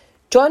John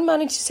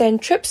managed to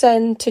send troops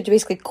in to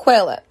basically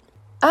quell it.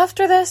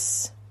 After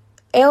this,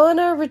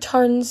 Eleanor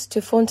returns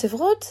to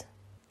Fontevraud,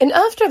 and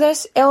after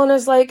this,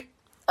 Eleanor's like,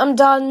 I'm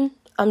done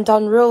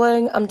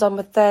ruling, I'm done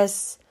with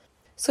this.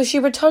 So she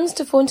returns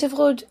to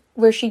Fontevraud,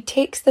 where she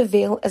takes the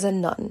veil as a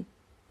nun.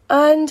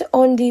 And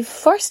on the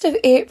 1st of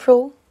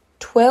April,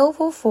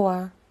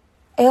 1204,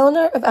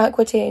 Eleanor of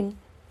Aquitaine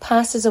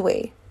passes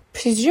away,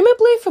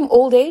 presumably from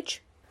old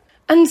age,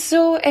 and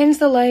so ends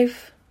the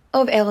life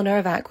of Eleanor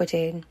of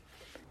Aquitaine.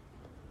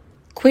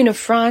 Queen of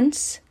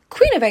France,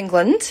 Queen of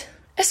England,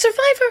 a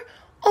survivor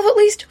of at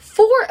least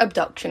 4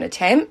 abduction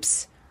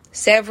attempts,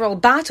 several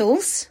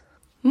battles,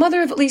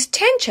 mother of at least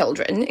 10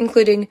 children,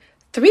 including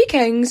 3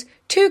 kings,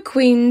 2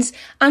 queens,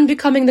 and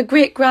becoming the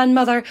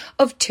great-grandmother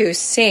of 2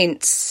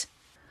 saints.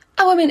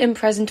 A woman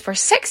imprisoned for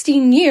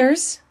 16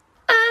 years,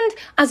 and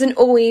as an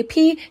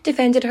OAP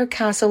defended her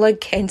castle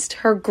against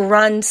her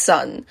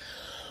grandson.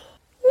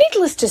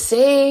 Needless to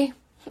say,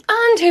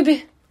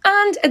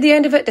 and at the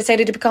end of it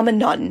decided to become a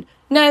nun.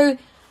 Now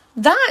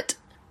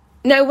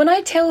when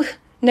I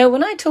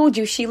told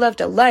you she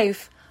lived a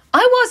life,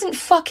 I wasn't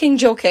fucking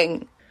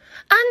joking.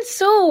 And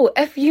so,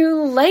 if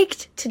you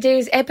liked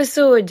today's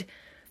episode,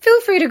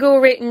 feel free to go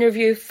rate and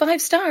review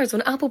 5 stars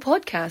on Apple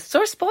Podcasts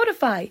or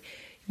Spotify.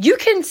 You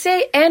can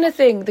say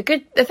anything. The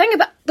thing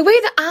about the way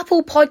the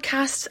Apple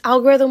Podcasts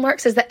algorithm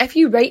works is that if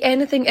you write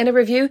anything in a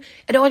review,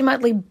 it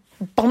automatically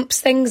bumps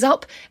things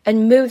up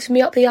and moves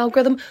me up the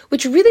algorithm,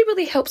 which really,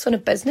 really helps on a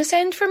business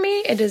end for me.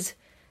 It is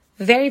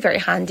very, very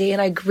handy,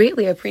 and I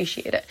greatly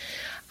appreciate it.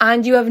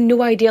 And you have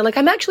no idea,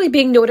 I'm actually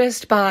being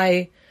noticed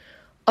by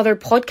other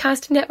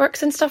podcast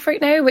networks and stuff right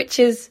now, which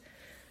is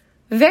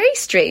very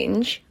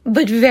strange,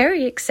 but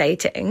very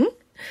exciting.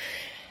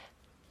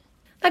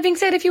 That being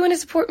said, if you want to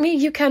support me,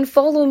 you can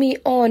follow me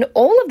on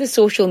all of the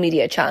social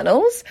media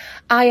channels.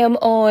 I am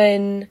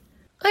on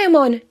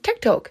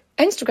TikTok,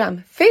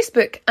 Instagram,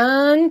 Facebook,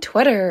 and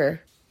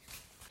Twitter.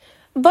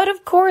 But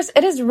of course,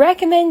 it is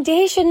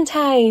recommendation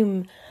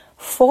time.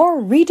 For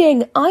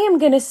reading, I am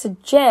going to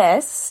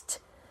suggest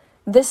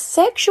The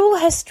Sexual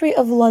History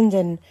of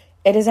London.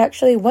 It is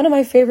actually one of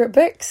my favourite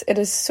books. It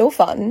is so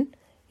fun.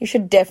 You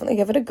should definitely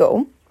give it a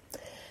go.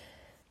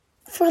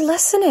 for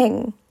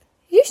listening.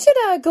 You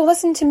should go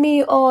listen to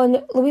me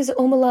on Louisa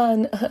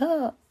O'Malan.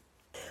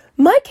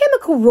 My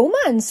Chemical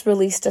Romance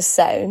released a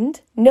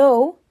sound.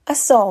 No, a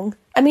song.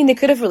 I mean, they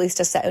could have released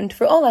a sound.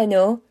 For all I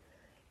know,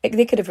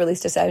 they could have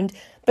released a sound.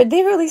 But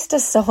they released a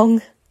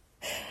song,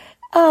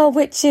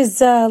 which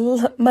is,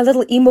 my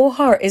little emo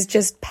heart is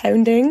just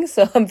pounding,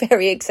 so I'm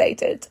very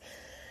excited.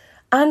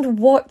 And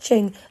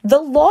watching The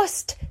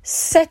Lost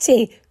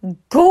City.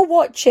 Go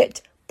watch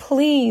it,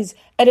 please.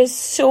 It is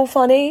so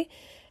funny.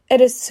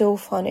 It is so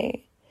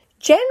funny.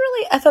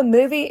 Generally, if a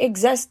movie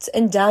exists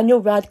and Daniel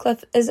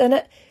Radcliffe is in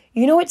it,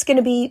 you know it's going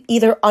to be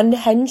either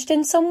unhinged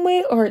in some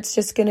way or it's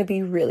just going to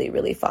be really,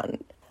 really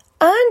fun.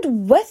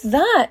 And with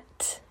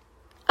that,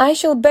 I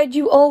shall bid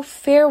you all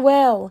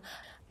farewell.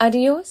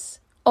 Adios,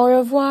 au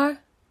revoir,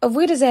 auf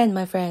Wiedersehen,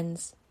 my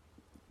friends.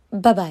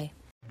 Bye-bye.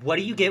 What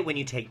do you get when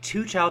you take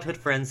two childhood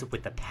friends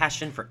with a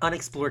passion for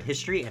unexplored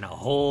history and a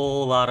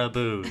whole lot of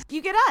booze?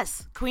 You get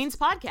us, Queen's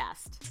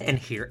Podcast. And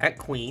here at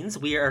Queen's,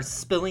 we are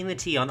spilling the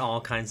tea on all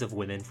kinds of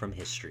women from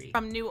history.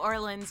 From New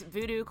Orleans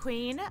voodoo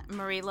queen,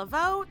 Marie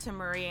Laveau, to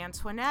Marie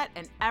Antoinette,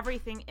 and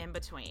everything in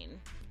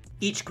between.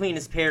 Each queen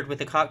is paired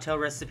with a cocktail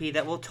recipe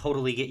that will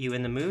totally get you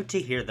in the mood to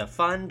hear the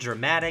fun,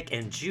 dramatic,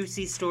 and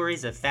juicy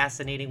stories of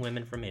fascinating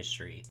women from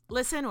history.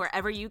 Listen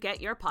wherever you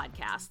get your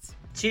podcasts.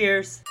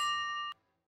 Cheers!